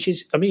which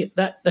is I mean,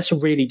 that's a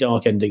really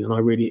dark ending, and I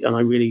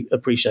really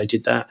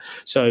appreciated that.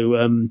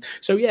 So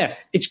yeah,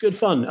 it's good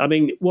fun. I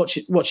mean, watch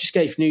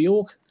Escape from New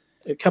York.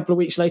 A couple of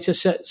weeks later,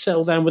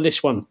 settle down with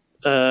this one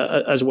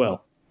as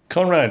well.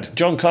 Conrad,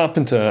 John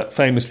Carpenter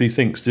famously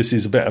thinks this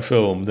is a better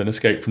film than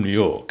Escape from New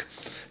York.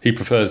 He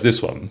prefers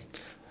this one.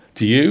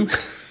 Do you?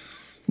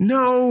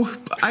 No,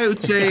 I would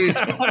say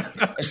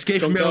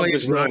Escape from LA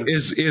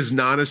is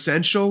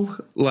non-essential,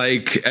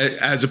 like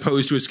as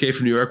opposed to Escape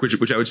from New York,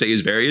 which I would say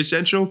is very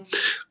essential.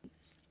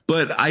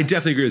 But I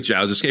definitely agree with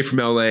Giles. Escape from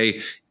LA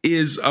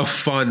is a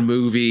fun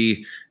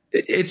movie.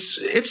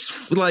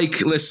 It's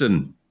like,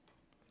 listen,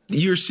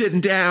 you're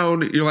sitting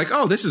down, you're like,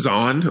 oh, this is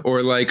on,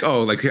 or like,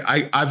 oh, like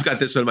I've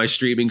got this on my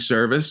streaming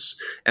service,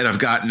 and I've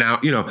got now,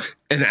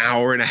 an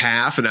hour and a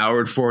half, an hour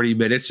and 40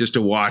 minutes just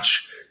to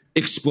watch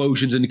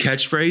explosions and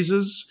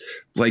catchphrases.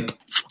 Like,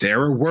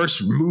 there are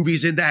worse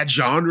movies in that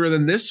genre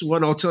than this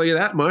one, I'll tell you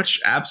that much.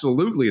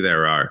 Absolutely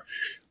there are.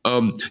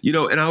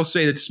 And I'll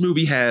say that this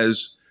movie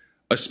has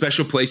a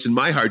special place in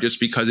my heart just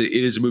because it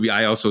is a movie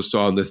I also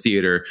saw in the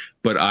theater,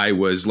 but I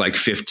was like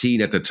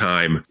 15 at the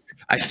time.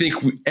 I think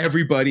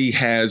everybody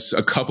has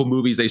a couple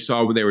movies they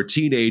saw when they were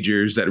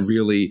teenagers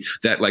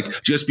that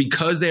like just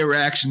because they were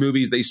action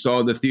movies they saw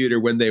in the theater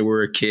when they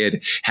were a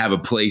kid have a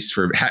place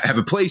for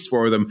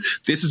them.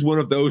 This is one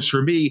of those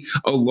for me,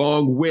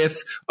 along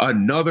with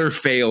another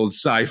failed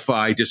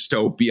sci-fi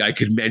dystopia I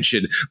could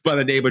mention by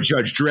the name of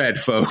Judge Dredd,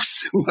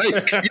 folks.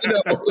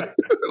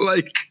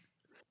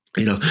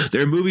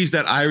 there are movies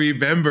that I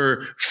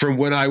remember from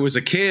when I was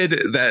a kid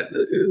that,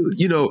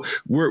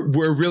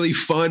 were really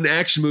fun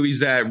action movies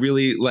that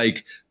really,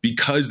 like,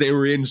 because they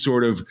were in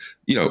sort of,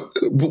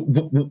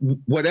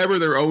 whatever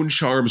their own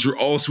charms, were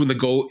also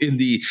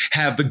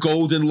have the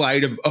golden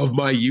light of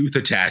my youth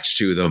attached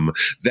to them,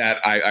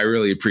 that I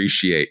really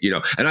appreciate,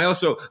 And I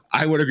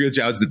would agree with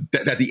Giles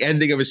that the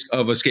ending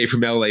of Escape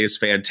from LA is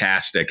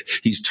fantastic.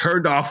 He's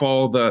turned off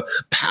all the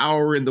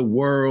power in the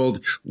world,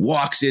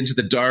 walks into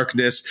the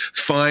darkness,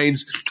 finds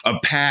a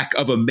pack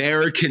of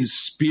American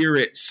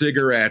Spirit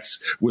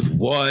cigarettes with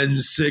one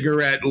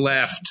cigarette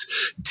left,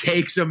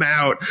 takes them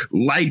out,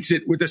 lights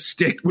it with a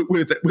stick,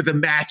 with a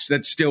match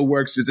that still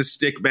works as a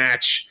stick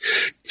match,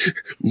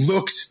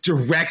 looks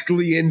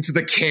directly into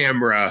the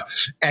camera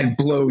and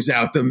blows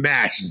out the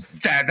match.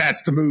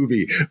 That's the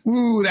movie.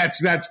 Ooh,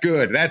 that's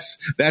good.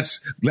 That's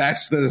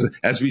the,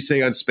 as we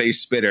say on Space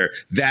Spinner,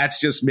 that's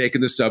just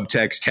making the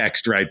subtext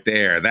text right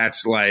there.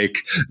 That's like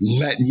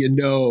letting you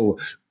know,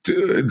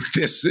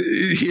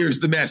 here's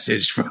the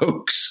message,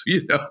 folks,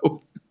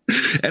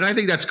 And I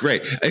think that's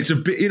great. It's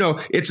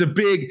a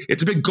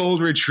big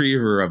golden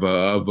retriever of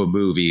a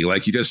movie.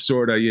 Like, you just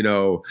sort of,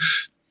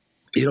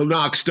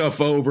 knock stuff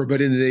over,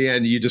 but in the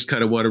end, you just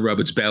kind of want to rub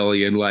its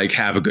belly and, like,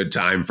 have a good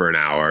time for an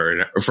hour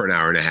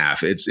and a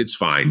half. It's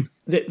fine.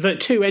 The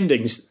two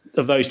endings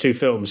of those two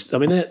films, I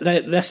mean,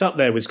 that's up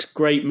there with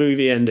great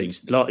movie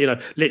endings.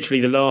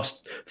 Literally the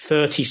last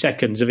 30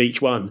 seconds of each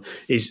one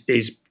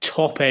is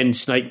top end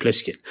Snake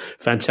Plissken,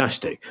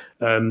 fantastic.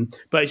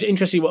 But it's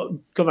interesting what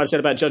Conrad said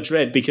about Judge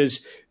Dredd,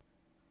 because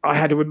I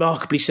had a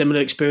remarkably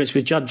similar experience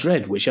with Judge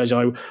Dredd, which as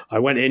I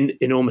went in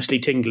enormously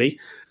tingly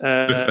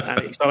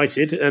and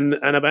excited, and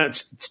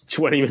about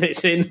 20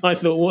 minutes in, I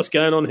thought, what's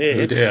going on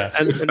here? And yeah.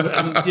 I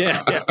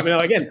mean,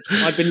 again,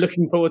 I've been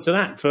looking forward to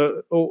that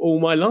for all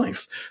my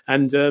life,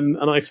 and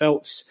I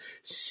felt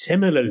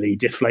similarly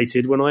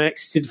deflated when I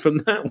exited from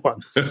that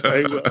one.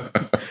 So,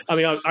 I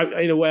mean,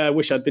 I, in a way, I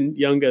wish I'd been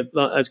younger,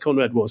 as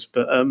Conrad was,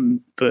 but so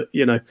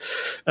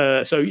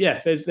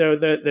yeah,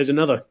 there's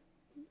another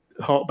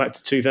hark back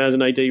to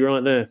 2000 AD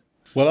right there.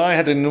 Well, I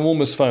had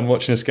enormous fun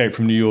watching Escape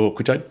from New York,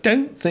 which I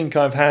don't think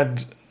I've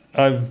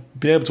been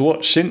able to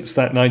watch since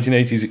that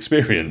 1980s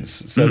experience.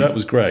 So that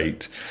was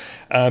great.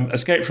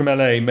 Escape from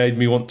LA made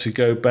me want to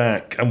go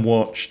back and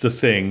watch The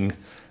Thing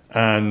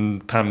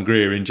and Pam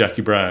Grier in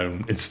Jackie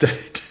Brown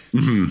instead.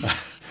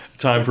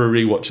 Time for a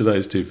rewatch of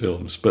those two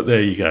films. But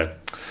there you go.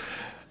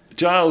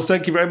 Giles,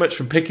 thank you very much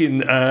for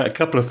picking a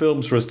couple of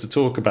films for us to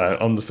talk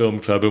about on the Film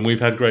Club, and we've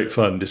had great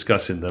fun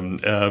discussing them,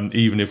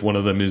 even if one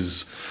of them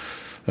is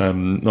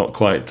not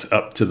quite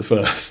up to the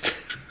first.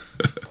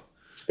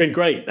 It's been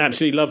great.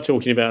 Absolutely love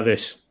talking about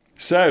this.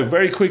 So,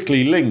 very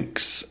quickly,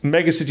 links.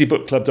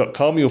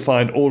 megacitybookclub.com. You'll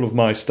find all of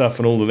my stuff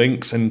and all the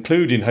links,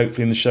 including,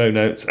 hopefully in the show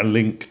notes, a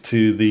link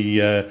to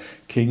the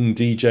King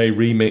DJ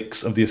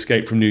remix of the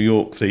Escape from New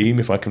York theme,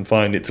 if I can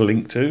find it to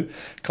link to.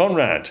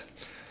 Conrad,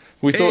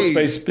 we thought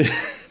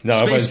Space...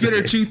 No, Space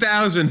Spinner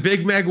 2000,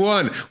 Big Meg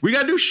 1. We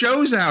got new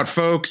shows out,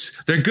 folks.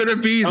 They're going to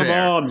be there.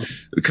 Come on.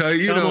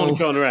 Because, Come on,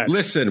 Conrad.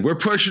 Listen, we're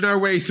pushing our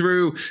way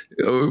through,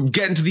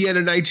 getting to the end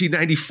of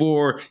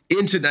 1994,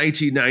 into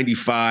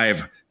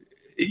 1995.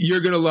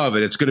 You're going to love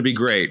it. It's going to be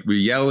great. We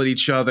yell at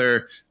each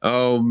other.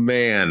 Oh,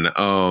 man.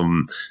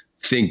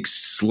 Think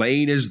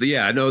Slain is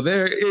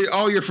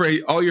all your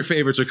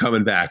favorites are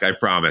coming back. I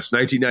promise.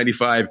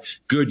 1995,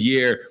 good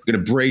year. We're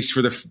going to brace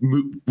for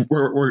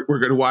we're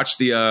going to watch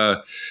the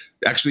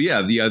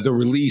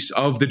release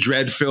of the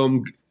Dredd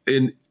film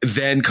and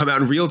then come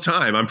out in real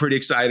time. I'm pretty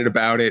excited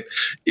about it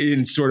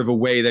in sort of a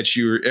way that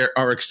you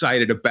are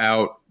excited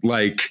about,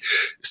 like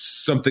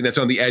something that's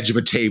on the edge of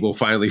a table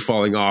finally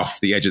falling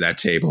off the edge of that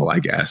table, I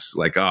guess.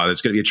 Like, oh,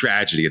 there's going to be a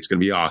tragedy. It's going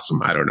to be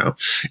awesome. I don't know.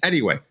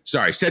 Anyway,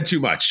 sorry, said too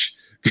much.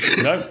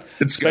 No,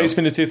 Space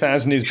Spinner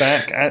 2000 is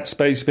back at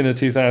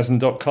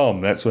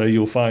spacespinner2000.com. That's where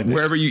you'll find it.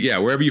 Wherever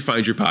you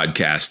find your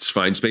podcasts,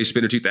 find Space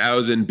Spinner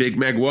 2000, Big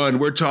Meg 1.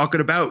 We're talking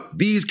about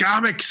these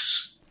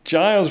comics.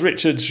 Giles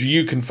Richards,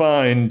 you can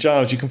find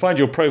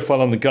your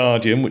profile on The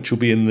Guardian, which will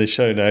be in the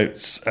show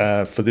notes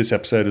for this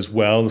episode as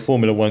well, the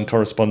Formula One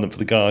correspondent for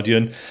The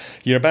Guardian.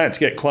 You're about to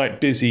get quite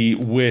busy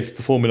with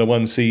the Formula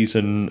One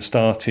season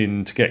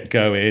starting to get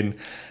going,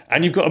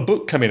 and you've got a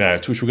book coming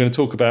out, which we're going to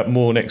talk about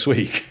more next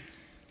week.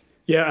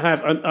 Yeah, I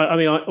have. I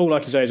mean, all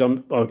I can say is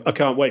I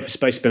can't wait for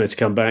Space Spinner to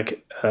come back.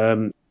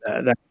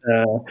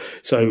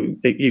 So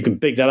you can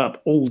big that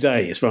up all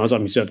day, as far as I'm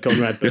concerned,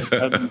 Conrad.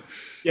 But,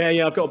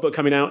 yeah, I've got a book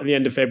coming out at the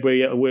end of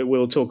February.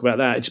 We'll talk about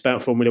that. It's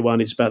about Formula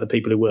One. It's about the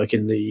people who work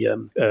in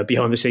the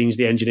behind the scenes,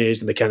 the engineers,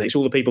 the mechanics,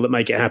 all the people that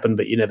make it happen,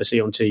 but you never see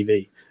on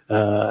TV.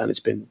 And it's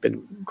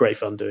been great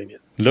fun doing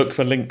it. Look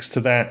for links to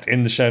that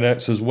in the show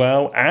notes as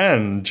well.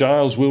 And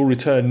Giles will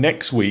return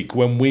next week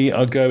when we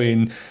are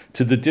going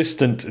to the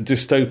distant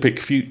dystopic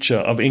future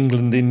of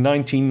England in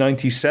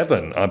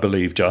 1997, I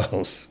believe,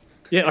 Giles.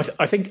 Yeah,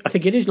 I think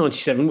it is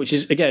 97, which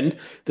is, again,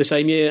 the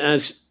same year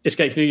as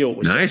Escape from New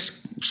York.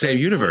 Nice. Same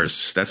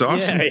universe. That's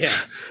awesome. Yeah.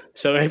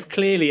 So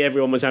clearly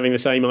everyone was having the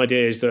same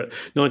ideas that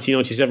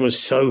 1997 was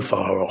so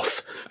far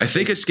off. I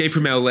think Escape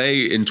from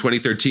LA in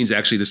 2013 is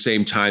actually the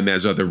same time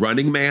as The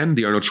Running Man,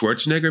 the Arnold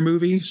Schwarzenegger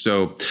movie.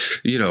 So,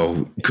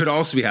 could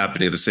also be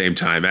happening at the same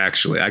time,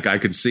 actually. I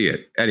could see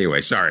it.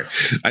 Anyway, sorry.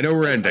 I know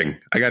we're ending.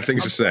 I got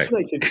things to say.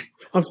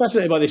 I'm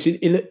fascinated by this.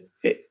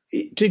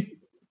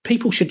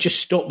 People should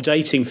just stop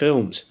dating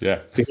films.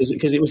 Yeah. Because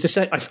it was the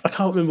same. I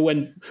can't remember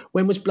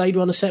when was Blade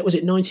Runner set? Was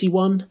it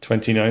 91?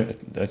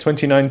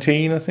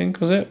 2019, I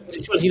think, was it?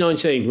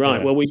 2019, right.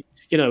 Yeah.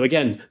 Well,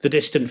 again, the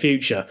distant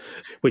future,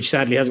 which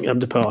sadly hasn't come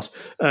to pass.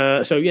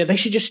 So, they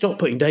should just stop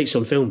putting dates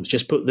on films.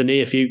 Just put the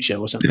near future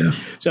or something. Yeah.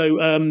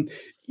 So,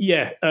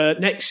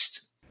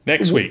 next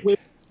week.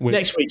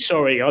 Next week,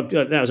 sorry,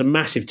 that was a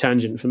massive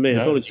tangent for me.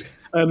 No. Apologies.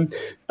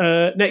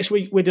 Next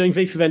week, we're doing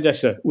V for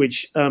Vendetta,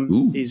 which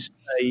is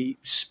a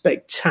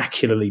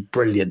spectacularly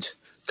brilliant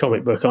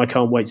comic book. I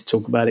can't wait to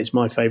talk about it. It's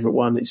my favourite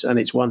one.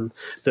 It's one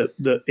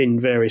that in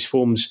various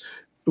forms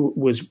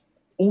was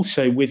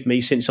also with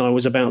me since I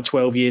was about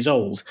 12 years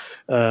old,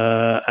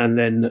 and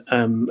then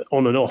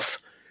on and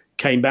off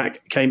came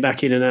back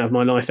in and out of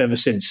my life ever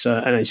since.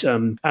 And it's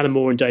Alan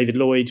Moore and David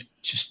Lloyd,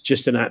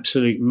 just an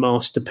absolute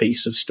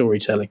masterpiece of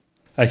storytelling.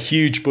 A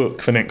huge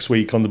book for next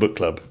week on the book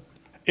club.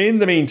 In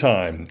the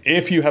meantime,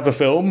 if you have a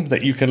film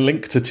that you can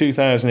link to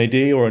 2000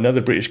 AD or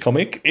another British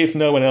comic, if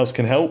no one else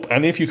can help,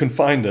 and if you can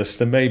find us,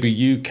 then maybe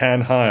you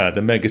can hire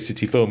the Mega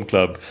City Film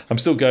Club. I'm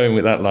still going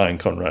with that line,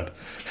 Conrad.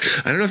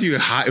 I don't know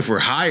if we're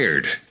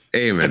hired,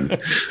 Eamon.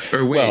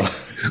 Or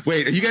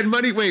wait, are you getting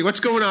money? Wait,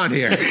 what's going on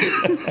here?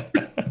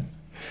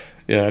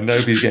 Yeah,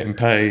 nobody's getting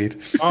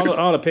paid.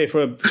 I'll appear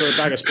for a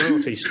bag of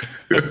Smarties.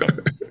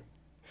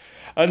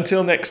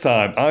 Until next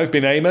time, I've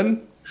been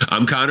Eamon.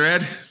 I'm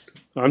Conrad.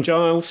 I'm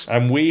Giles.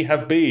 And we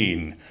have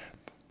been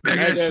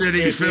Mega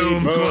City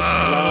Film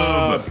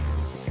Club.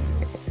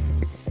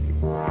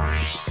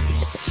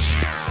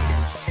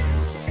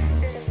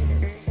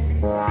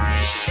 Club.